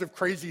kinds of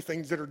crazy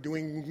things that are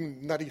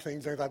doing nutty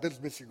things. And I thought, this is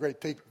basically great.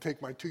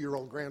 Take my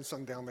 2-year-old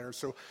grandson down there.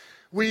 So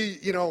we,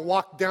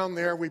 walked down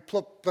there. We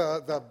put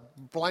the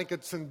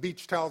blankets and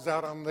beach towels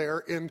out on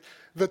there. And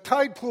the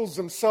tide pools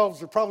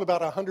themselves are probably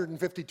about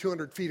 150,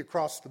 200 feet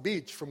across the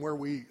beach from where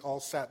we all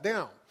sat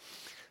down.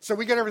 So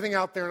we get everything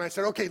out there, and I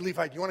said, okay,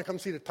 Levi, do you want to come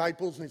see the tide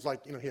pools? And he's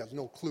like, he has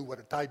no clue what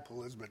a tide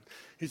pool is, but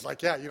he's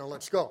like, yeah,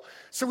 let's go.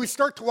 So we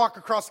start to walk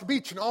across the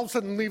beach, and all of a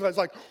sudden Levi's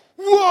like,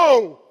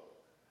 whoa,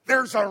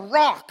 there's a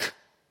rock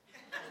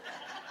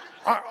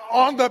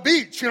on the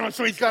beach,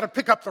 so he's got to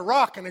pick up the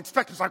rock and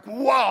inspect. He's like,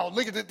 wow,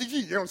 look at it. Did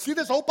you see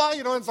this opa?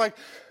 It's like,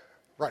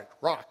 right,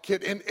 rock,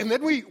 kid. And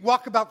then we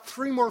walk about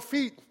 3 more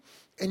feet,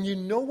 and you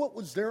know what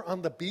was there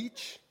on the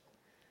beach?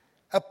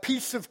 A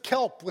piece of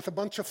kelp with a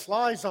bunch of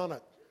flies on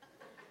it.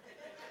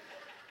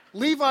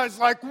 Levi's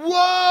like,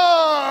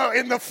 whoa!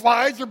 And the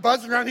flies are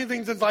buzzing around. He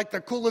thinks it's like the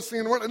coolest thing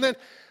in the world. And then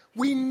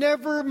we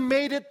never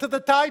made it to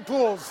the tide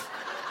pools.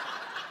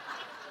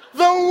 The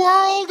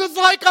world is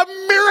like a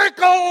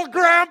miracle,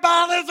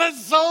 Grandpa. This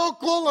is so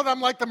cool. And I'm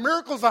like, the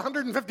miracle's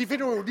 150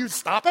 feet away. Would you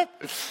stop it?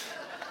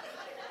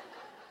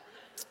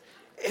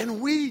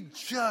 And we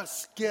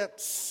just get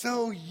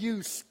so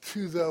used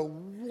to the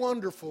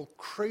wonderful,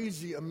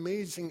 crazy,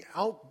 amazing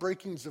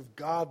outbreakings of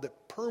God that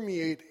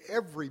permeate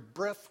every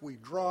breath we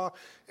draw,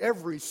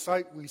 every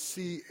sight we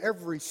see,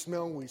 every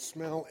smell we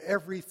smell,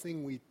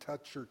 everything we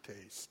touch or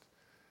taste.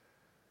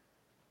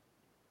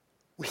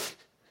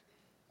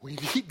 We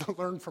need to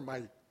learn from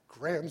my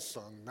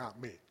grandson, not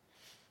me.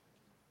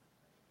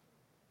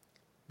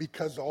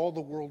 Because all the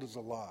world is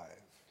alive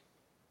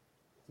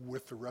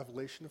with the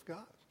revelation of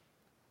God.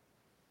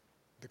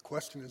 The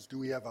question is, do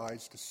we have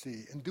eyes to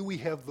see? And do we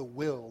have the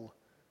will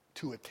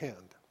to attend?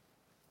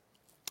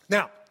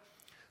 Now,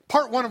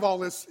 part 1 of all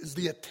this is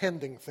the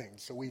attending thing.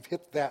 So we've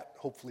hit that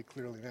hopefully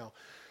clearly now.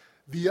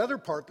 The other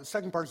part, the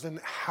second part, is then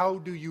how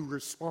do you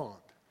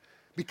respond?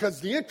 Because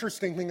the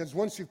interesting thing is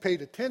once you've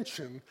paid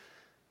attention,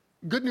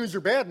 good news or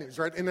bad news,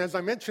 right? And as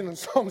I mentioned in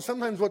Psalms,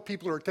 sometimes what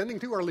people are attending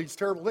to are these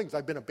terrible things.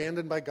 I've been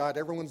abandoned by God.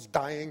 Everyone's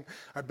dying.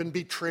 I've been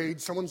betrayed.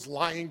 Someone's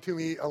lying to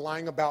me,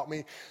 lying about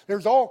me.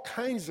 There's all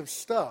kinds of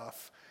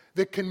stuff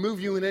that can move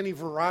you in any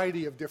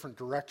variety of different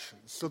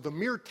directions. So the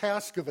mere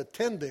task of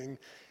attending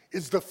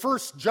is the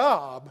first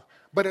job,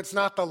 but it's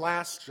not the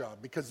last job,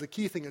 because the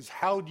key thing is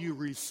how do you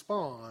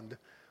respond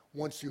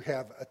once you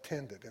have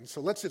attended? And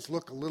so let's just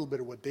look a little bit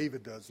at what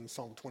David does in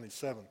Psalm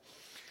 27.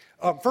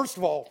 First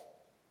of all,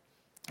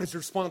 his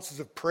responses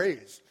of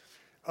praise.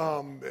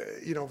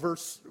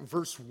 Verse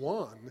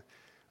 1,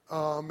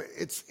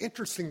 it's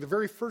interesting. The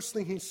very first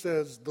thing he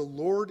says, the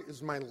Lord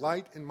is my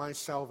light and my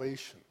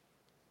salvation.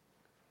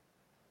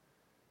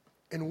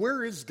 And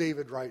where is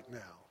David right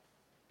now?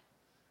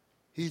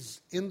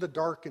 He's in the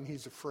dark and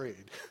he's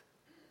afraid,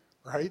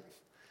 right?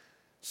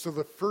 So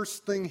the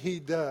first thing he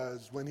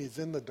does when he's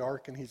in the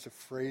dark and he's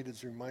afraid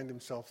is remind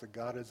himself that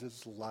God is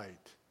his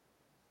light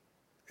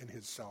and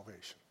his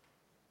salvation.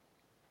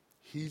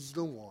 He's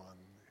the one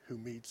who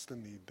meets the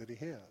need that he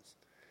has.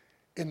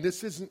 And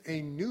this isn't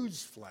a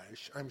news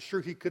flash. I'm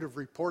sure he could have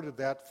reported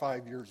that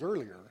 5 years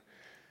earlier.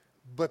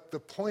 But the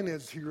point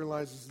is, he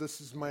realizes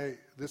this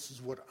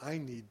is what I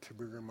need to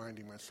be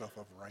reminding myself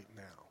of right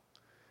now.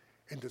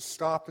 And to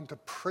stop and to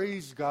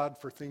praise God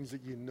for things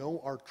that you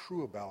know are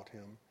true about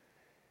him,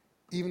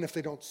 even if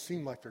they don't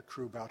seem like they're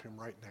true about him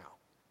right now.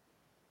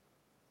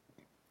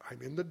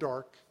 I'm in the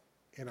dark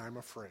and I'm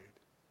afraid.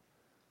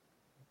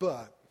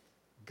 But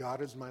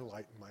God is my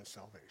light and my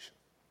salvation.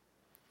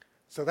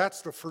 So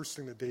that's the first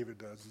thing that David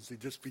does, is he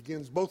just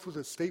begins both with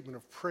a statement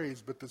of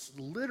praise, but this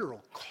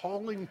literal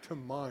calling to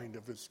mind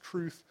of this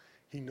truth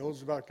he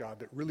knows about God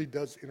that really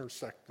does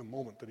intersect the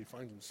moment that he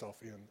finds himself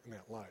in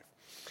that life.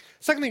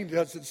 Second thing he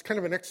does is kind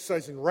of an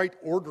exercise in right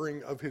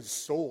ordering of his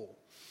soul.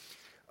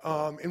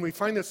 And we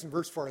find this in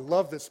verse 4. I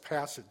love this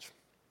passage.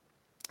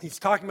 He's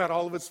talking about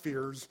all of his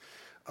fears,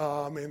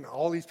 and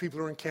all these people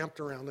are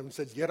encamped around him, and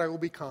says, yet I will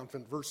be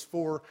confident. Verse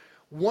 4,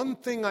 one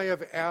thing I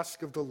have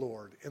asked of the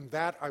Lord, and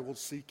that I will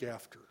seek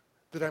after,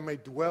 that I may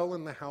dwell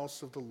in the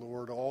house of the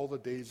Lord all the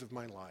days of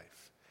my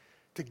life,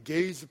 to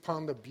gaze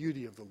upon the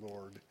beauty of the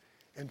Lord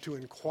and to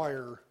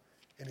inquire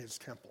in his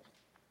temple.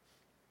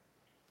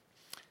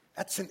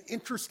 That's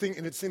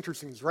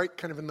it's right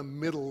kind of in the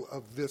middle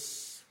of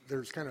this.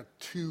 There's kind of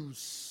 2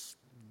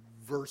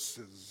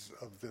 verses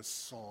of this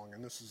song,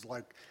 and this is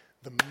like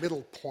the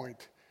middle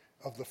point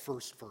of the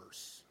first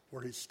verse,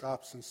 where he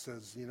stops and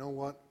says, you know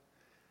what?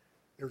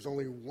 There's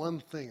only one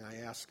thing I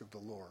ask of the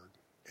Lord,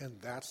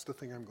 and that's the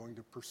thing I'm going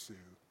to pursue,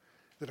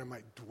 that I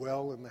might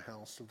dwell in the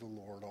house of the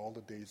Lord all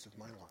the days of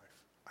my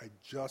life. I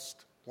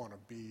just want to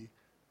be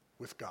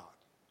with God.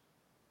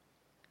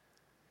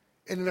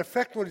 And in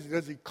effect, what he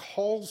does, he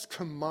calls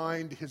to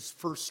mind his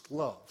first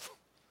love.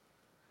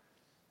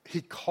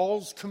 He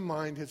calls to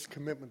mind his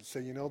commitment to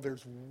say,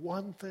 there's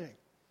one thing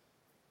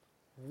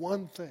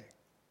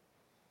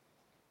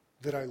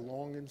that I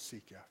long and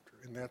seek after,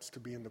 and that's to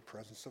be in the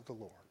presence of the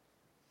Lord.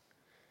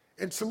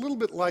 It's a little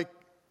bit like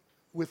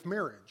with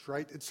marriage,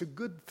 right? It's a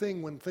good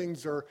thing when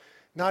things are,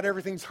 not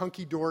everything's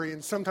hunky-dory,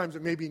 and sometimes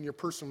it may be in your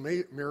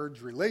personal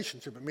marriage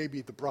relationship, it may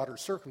be the broader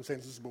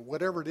circumstances, but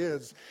whatever it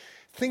is,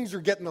 things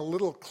are getting a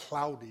little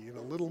cloudy and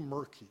a little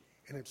murky,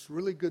 and it's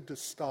really good to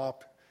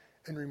stop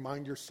and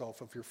remind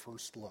yourself of your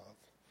first love.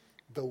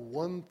 The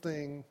one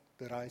thing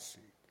that I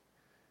seek,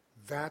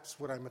 That's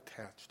what I'm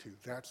attached to.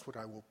 That's what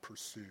I will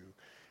pursue.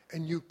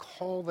 And you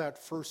call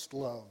that first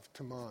love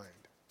to mind.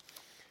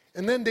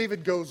 And then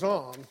David goes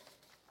on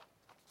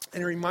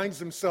and reminds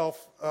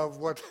himself of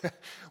what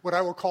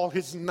I will call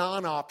his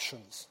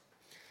non-options.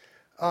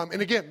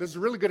 And again, this is a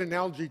really good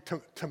analogy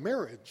to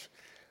marriage.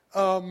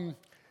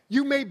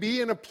 You may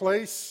be in a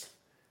place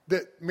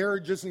that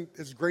marriage isn't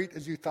as great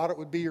as you thought it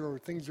would be, or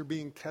things are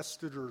being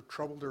tested or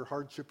troubled or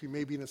hardship. You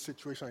may be in a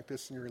situation like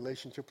this in your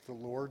relationship with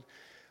the Lord.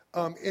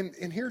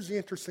 And here's the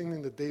interesting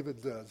thing that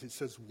David does. He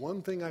says,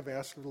 one thing I've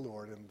asked of the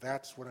Lord, and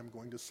that's what I'm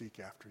going to seek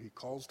after. He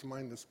calls to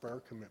mind this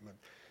prior commitment,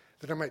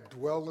 that I might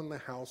dwell in the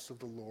house of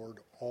the Lord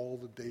all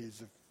the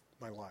days of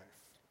my life.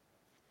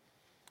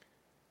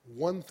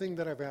 One thing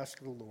that I've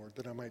asked of the Lord,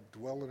 that I might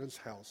dwell in his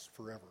house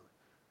forever.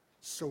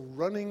 So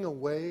running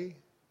away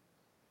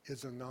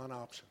is a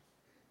non-option.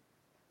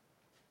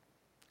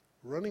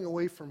 Running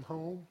away from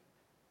home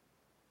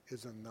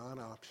is a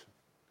non-option.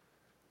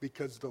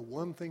 Because the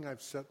one thing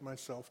I've set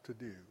myself to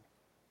do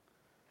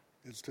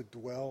is to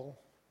dwell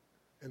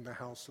in the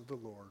house of the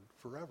Lord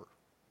forever.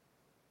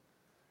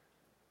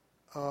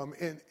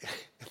 And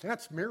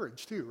that's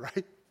marriage too,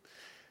 right?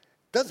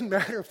 Doesn't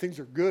matter if things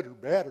are good or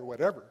bad or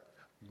whatever.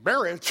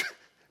 Marriage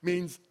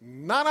means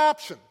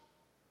non-option.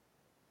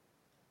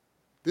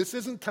 This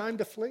isn't time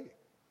to flee.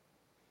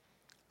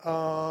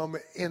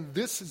 And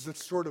this is the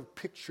sort of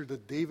picture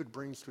that David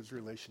brings to his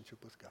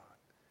relationship with God.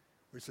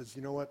 Where he says,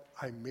 you know what?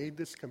 I made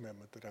this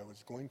commitment that I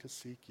was going to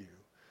seek you.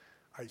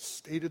 I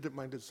stated that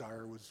my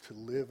desire was to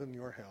live in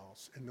your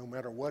house. And no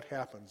matter what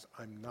happens,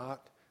 I'm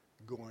not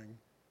going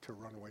to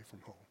run away from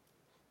home.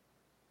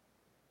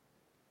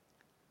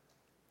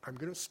 I'm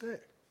going to stay.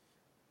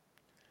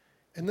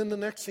 And then the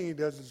next thing he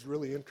does is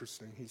really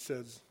interesting. He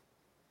says,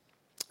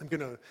 I'm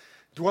going to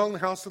dwell in the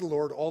house of the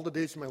Lord all the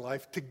days of my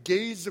life, to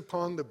gaze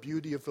upon the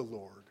beauty of the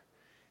Lord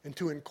and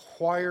to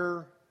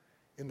inquire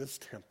in this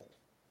temple.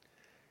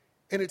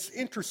 And it's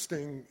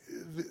interesting,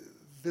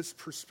 this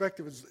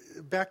perspective is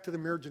back to the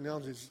marriage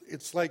analogies.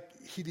 It's like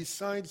he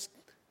decides,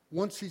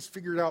 once he's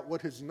figured out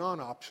what his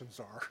non-options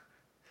are,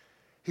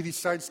 he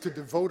decides to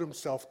devote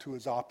himself to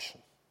his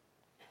option.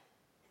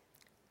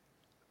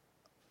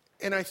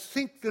 And I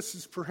think this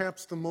is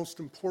perhaps the most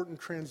important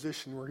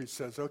transition where he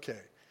says, okay,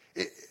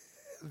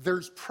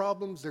 there's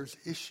problems, there's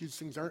issues,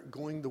 things aren't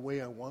going the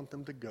way I want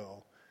them to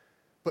go,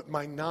 but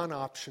my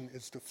non-option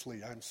is to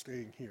flee. I'm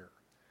staying here.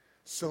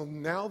 So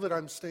now that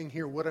I'm staying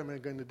here, what am I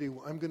going to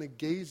do? I'm going to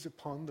gaze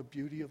upon the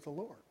beauty of the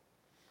Lord.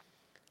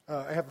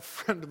 I have a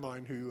friend of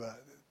mine who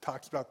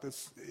talks about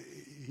this.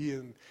 He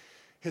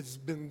has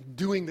been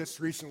doing this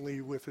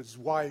recently with his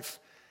wife.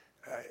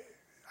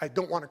 I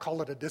don't want to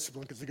call it a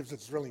discipline because it gives it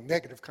this really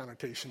negative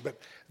connotation,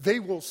 but they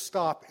will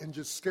stop and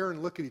just stare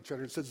and look at each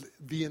other. It says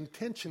the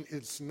intention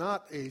is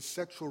not a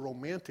sexual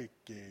romantic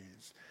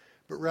gaze,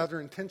 but rather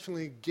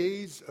intentionally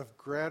gaze of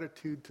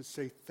gratitude to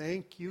say,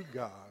 thank you,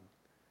 God,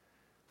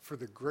 for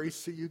the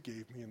grace that you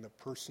gave me in the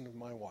person of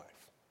my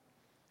wife.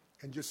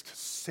 And just to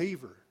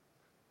savor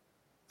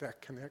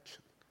that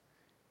connection.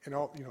 And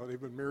they've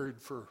been married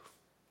for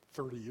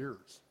 30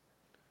 years.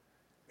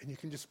 And you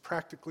can just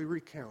practically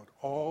recount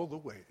all the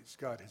ways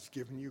God has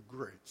given you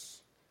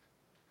grace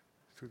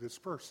through this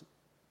person.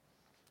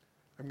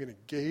 I'm going to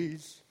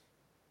gaze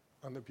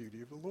on the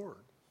beauty of the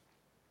Lord.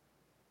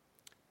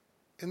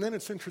 And then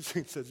it's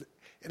interesting, it says,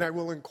 and I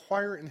will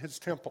inquire in his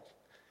temple.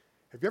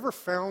 Have you ever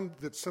found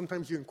that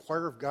sometimes you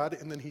inquire of God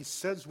and then he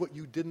says what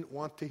you didn't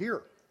want to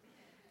hear?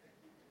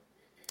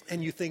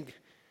 And you think,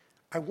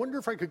 I wonder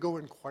if I could go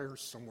inquire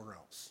somewhere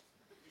else.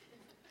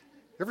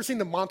 Ever seen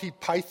the Monty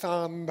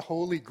Python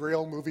Holy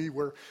Grail movie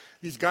where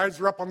these guys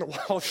are up on the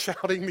wall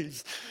shouting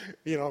these,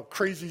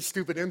 crazy,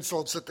 stupid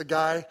insults at the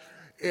guy?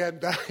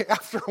 And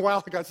after a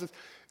while, the guy says,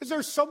 is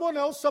there someone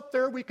else up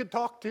there we could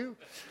talk to?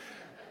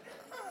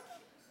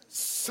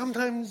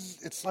 Sometimes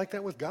it's like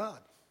that with God.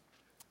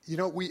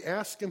 We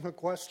ask him a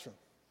question,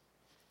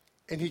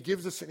 and he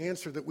gives us an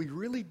answer that we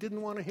really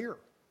didn't want to hear.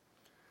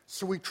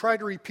 So we try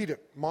to repeat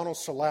it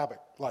monosyllabic,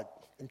 like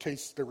in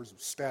case there was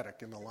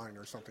static in the line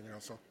or something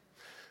else. So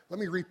let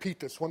me repeat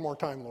this one more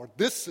time, Lord.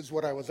 This is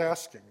what I was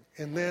asking.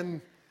 And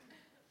then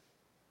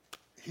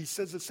he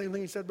says the same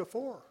thing he said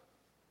before.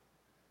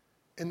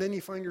 And then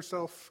you find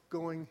yourself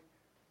going,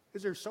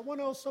 is there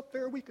someone else up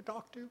there we could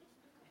talk to?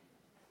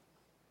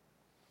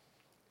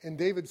 And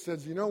David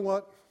says, you know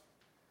what?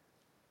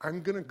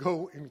 I'm going to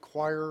go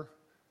inquire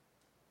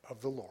of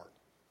the Lord.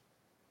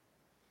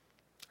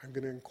 I'm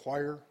going to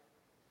inquire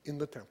in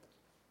the temple.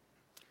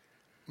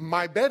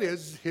 My bet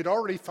is he'd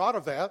already thought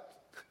of that.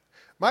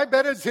 My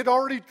bet is he'd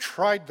already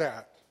tried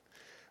that.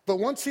 But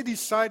once he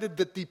decided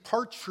that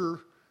departure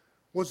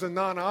was a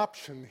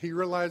non-option, he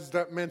realized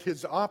that meant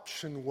his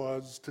option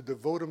was to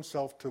devote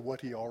himself to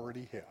what he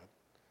already had,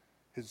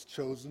 his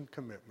chosen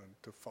commitment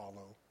to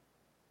follow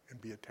and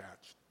be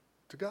attached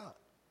to God.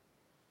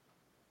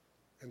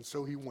 And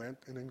so he went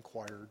and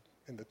inquired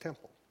in the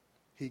temple.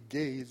 He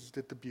gazed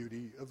at the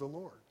beauty of the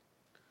Lord.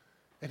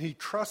 And he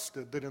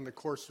trusted that in the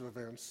course of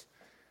events,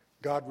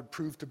 God would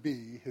prove to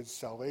be his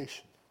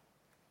salvation.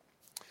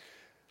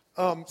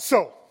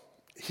 So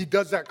he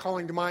does that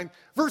calling to mind.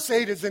 Verse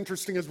 8 is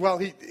interesting as well.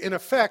 He, in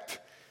effect,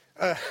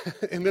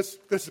 in this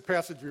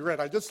passage we read,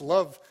 I just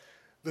love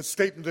the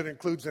statement that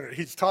includes in it.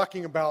 He's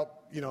talking about,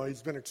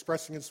 he's been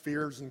expressing his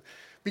fears and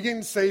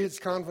beginning to say his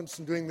confidence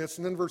in doing this.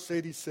 And then verse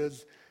 8 he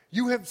says,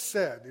 you have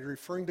said, you're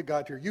referring to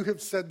God here, you have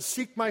said,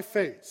 seek my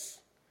face.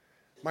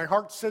 My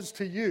heart says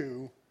to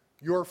you,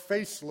 your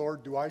face,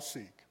 Lord, do I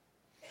seek.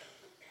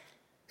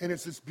 And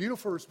it's this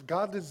beautiful,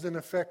 God has in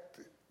effect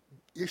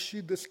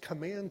issued this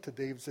command to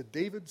David, said,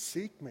 David,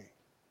 seek me.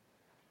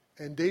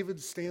 And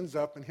David stands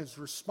up, and his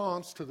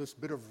response to this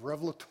bit of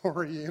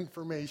revelatory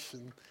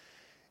information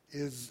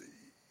is,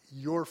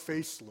 your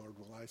face, Lord,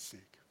 will I seek.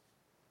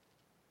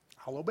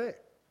 I'll obey.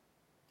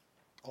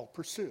 I'll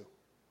pursue.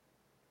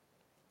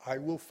 I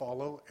will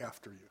follow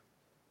after you.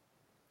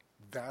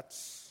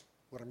 That's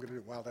what I'm going to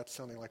do. Wow, that's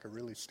sounding like a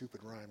really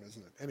stupid rhyme,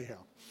 isn't it? Anyhow,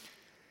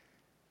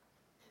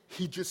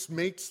 he just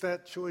makes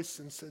that choice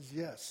and says,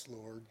 yes,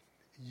 Lord,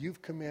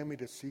 you've commanded me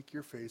to seek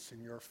your face,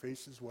 and your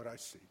face is what I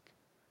seek.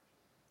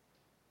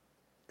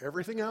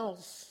 Everything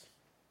else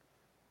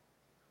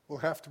will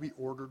have to be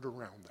ordered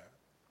around that.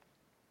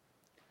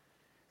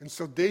 And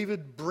so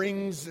David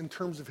brings, in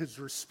terms of his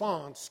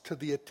response to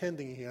the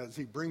attending he has,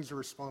 he brings a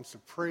response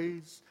of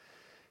praise.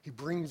 He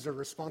brings a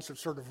response of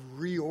sort of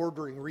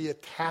reordering,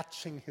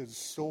 reattaching his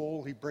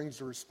soul. He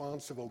brings a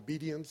response of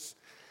obedience.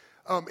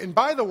 And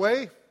by the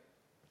way,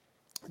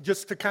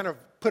 just to kind of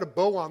put a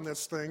bow on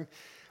this thing,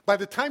 by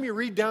the time you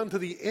read down to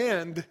the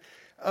end,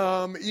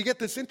 you get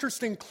this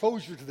interesting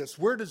closure to this.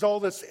 Where does all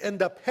this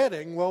end up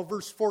heading? Well,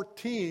 verse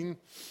 13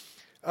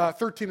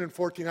 and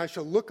 14, I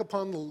shall look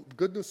upon the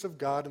goodness of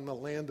God in the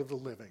land of the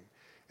living.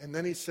 And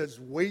then he says,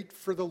 wait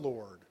for the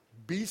Lord.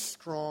 Be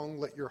strong.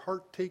 Let your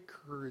heart take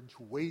courage.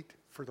 Wait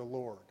for the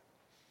Lord.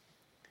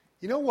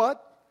 You know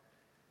what?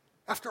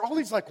 After all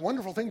these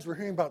wonderful things we're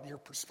hearing about your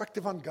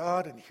perspective on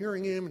God and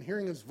hearing him and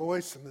hearing his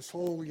voice and this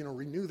whole,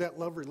 renew that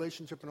love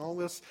relationship and all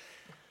this,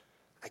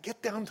 I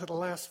get down to the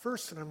last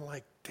verse and I'm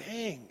like,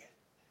 dang.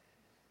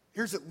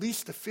 There's at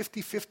least a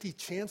 50-50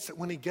 chance that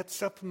when he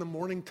gets up in the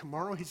morning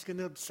tomorrow, he's going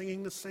to be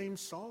singing the same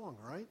song,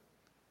 right?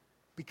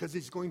 Because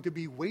he's going to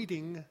be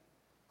waiting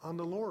on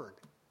the Lord.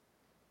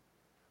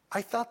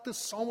 I thought this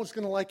psalm was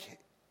going to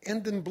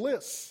end in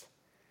bliss.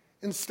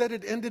 Instead,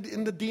 it ended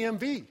in the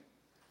DMV.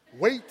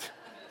 Wait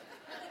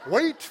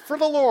for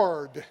the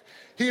Lord.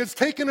 He has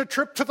taken a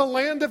trip to the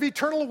land of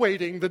eternal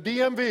waiting, the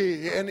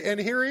DMV, and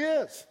here he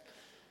is.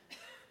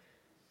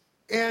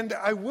 And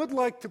I would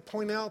like to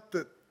point out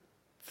that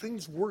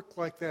things work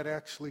like that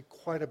actually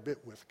quite a bit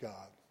with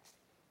God.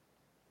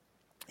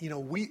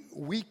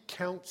 We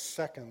count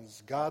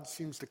seconds. God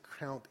seems to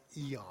count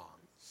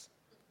eons.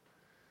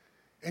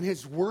 And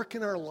his work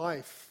in our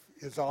life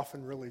is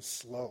often really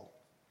slow.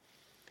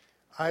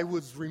 I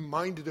was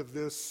reminded of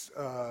this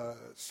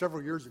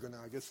several years ago now.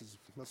 I guess it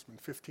must have been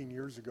 15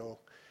 years ago.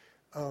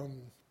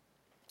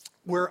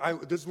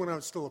 This is when I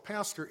was still a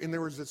pastor, and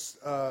there was this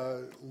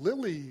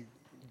Lilly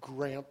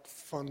grant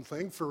fund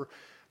thing for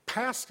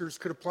pastors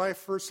could apply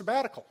for a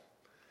sabbatical.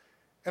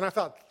 And I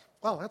thought,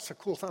 wow, that's a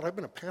cool thought. I've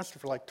been a pastor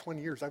for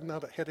 20 years. I've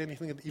not had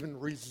anything that even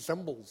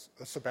resembles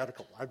a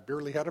sabbatical. I've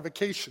barely had a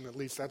vacation, at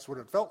least that's what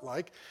it felt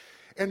like.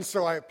 And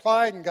so I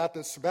applied and got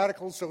this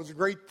sabbatical, so it was a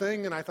great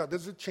thing. And I thought,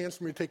 this is a chance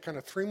for me to take kind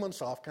of 3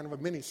 months off, kind of a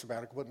mini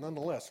sabbatical, but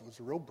nonetheless, it was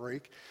a real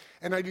break.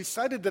 And I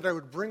decided that I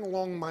would bring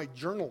along my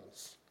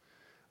journals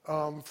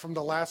from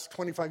the last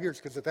 25 years,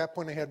 because at that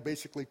point I had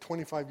basically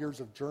 25 years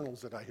of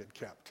journals that I had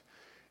kept.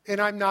 And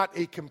I'm not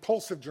a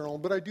compulsive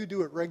journaler, but I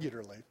do it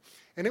regularly.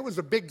 And it was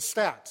a big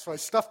stack, so I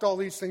stuffed all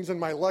these things in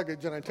my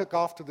luggage, and I took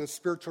off to this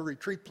spiritual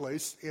retreat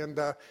place, and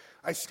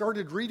I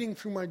started reading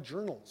through my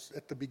journals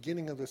at the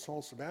beginning of this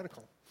whole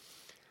sabbatical.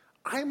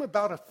 I'm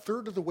about a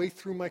third of the way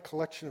through my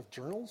collection of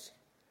journals,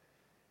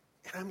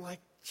 and I'm like,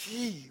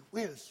 gee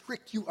whiz,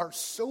 Rick, you are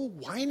so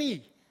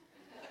whiny.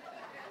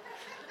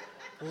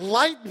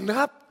 Lighten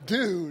up,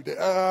 dude.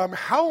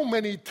 How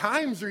many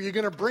times are you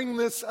going to bring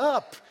this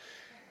up?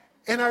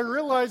 And I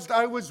realized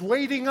I was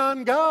waiting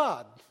on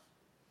God.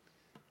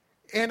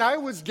 And I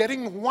was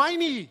getting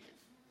whiny.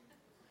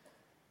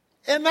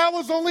 And that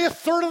was only a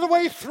third of the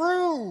way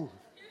through.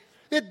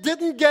 It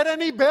didn't get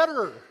any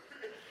better.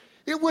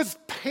 It was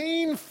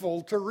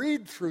painful to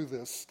read through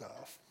this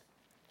stuff.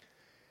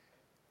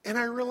 And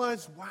I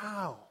realized,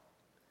 wow,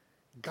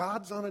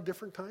 God's on a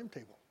different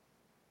timetable.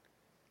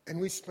 And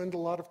we spend a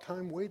lot of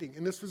time waiting.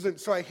 And this was it.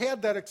 So I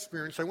had that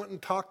experience. I went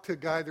and talked to a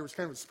guy. There was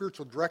kind of a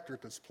spiritual director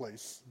at this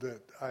place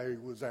that I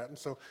was at. And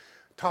so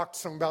talked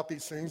some about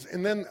these things.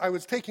 And then I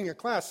was taking a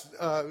class,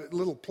 a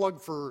little plug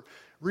for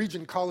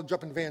Regent College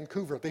up in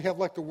Vancouver. They have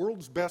the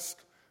world's best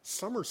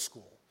summer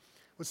school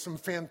with some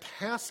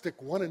fantastic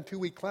 1- and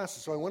 2-week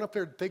classes. So I went up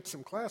there to take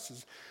some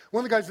classes.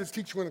 One of the guys that's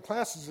teaching one of the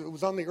classes, it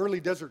was on the early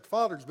Desert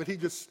Fathers, but he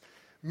just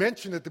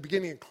mentioned at the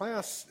beginning of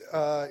class,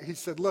 he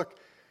said, look,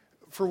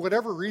 for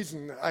whatever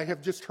reason, I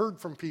have just heard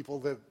from people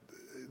that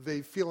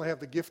they feel I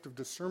have the gift of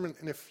discernment,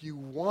 and if you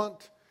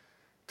want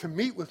to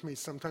meet with me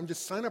sometime,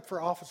 just sign up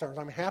for office hours.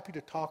 I'm happy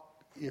to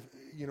talk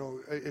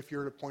if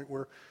you're at a point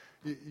where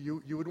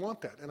you would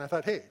want that. And I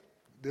thought, hey,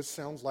 this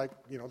sounds like,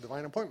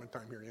 divine appointment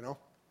time here,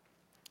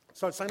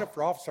 So I signed up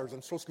for office hours.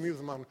 I'm supposed to meet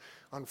with them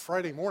on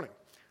Friday morning.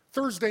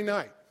 Thursday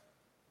night,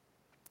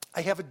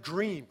 I have a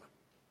dream.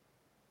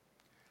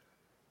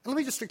 And let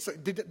me just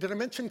explain. Did I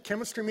mention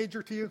chemistry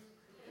major to you?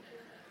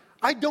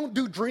 I don't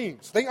do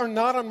dreams. They are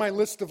not on my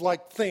list of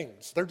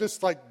things. They're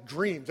just like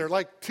dreams. They're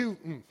like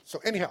So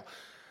anyhow.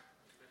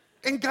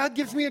 And God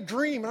gives me a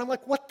dream. And I'm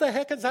like, what the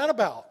heck is that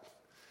about?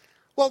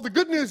 Well, the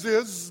good news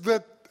is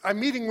that I'm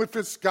meeting with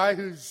this guy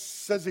who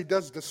says he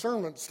does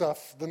discernment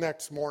stuff the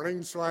next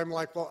morning. So I'm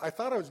like, well, I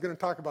thought I was going to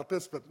talk about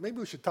this, but maybe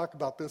we should talk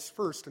about this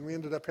first. And we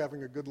ended up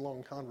having a good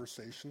long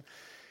conversation.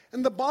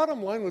 And the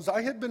bottom line was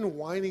I had been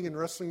whining and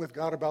wrestling with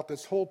God about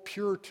this whole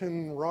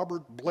Puritan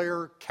Robert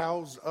Blair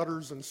cows,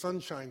 udders, and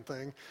sunshine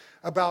thing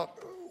about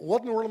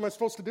what in the world am I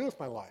supposed to do with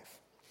my life.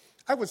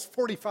 I was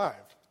 45.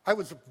 I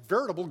was a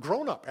veritable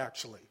grown-up,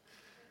 actually.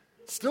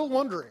 Still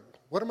wondering,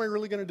 what am I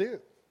really going to do?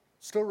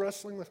 Still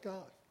wrestling with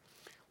God.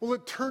 Well,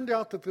 it turned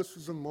out that this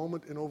was a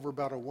moment in over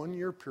about a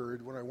 1-year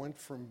period when I went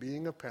from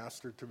being a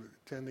pastor to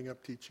ending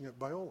up teaching at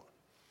Biola.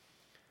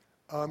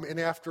 And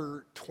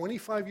after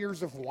 25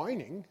 years of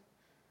whining,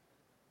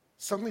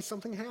 suddenly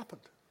something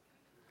happened.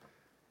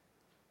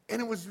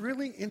 And it was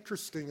really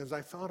interesting as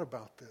I thought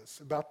about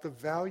this, about the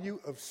value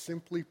of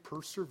simply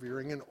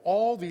persevering and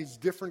all these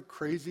different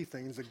crazy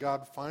things that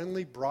God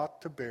finally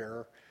brought to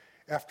bear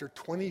after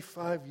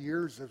 25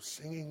 years of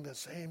singing the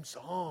same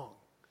song,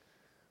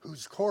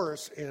 whose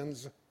chorus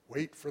ends,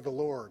 "Wait for the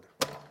Lord."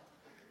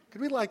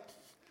 Could we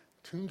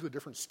tune to a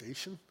different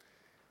station?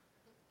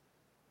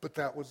 But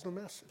that was the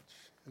message.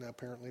 And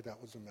apparently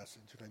that was a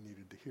message that I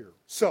needed to hear.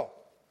 So,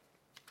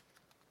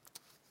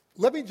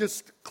 let me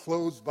just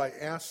close by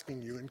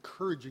asking you,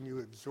 encouraging you,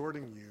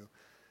 exhorting you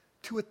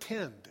to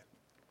attend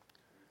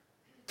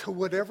to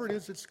whatever it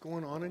is that's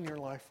going on in your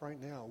life right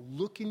now.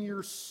 Look in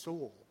your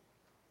soul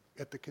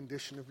at the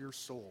condition of your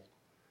soul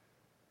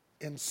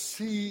and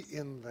see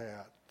in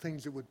that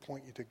things that would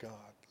point you to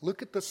God.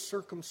 Look at the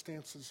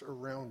circumstances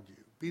around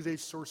you. Be they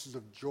sources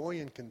of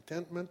joy and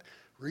contentment.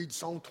 Read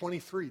Psalm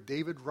 23.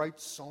 David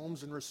writes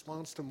psalms in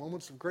response to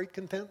moments of great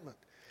contentment.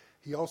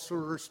 He also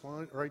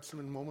writes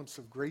them in moments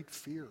of great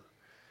fear.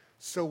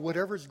 So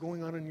whatever's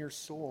going on in your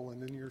soul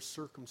and in your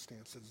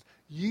circumstances,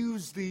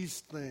 use these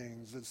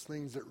things as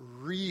things that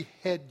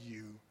rehead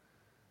you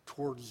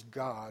towards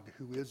God,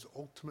 who is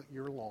ultimate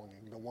your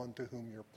longing, the one to whom you're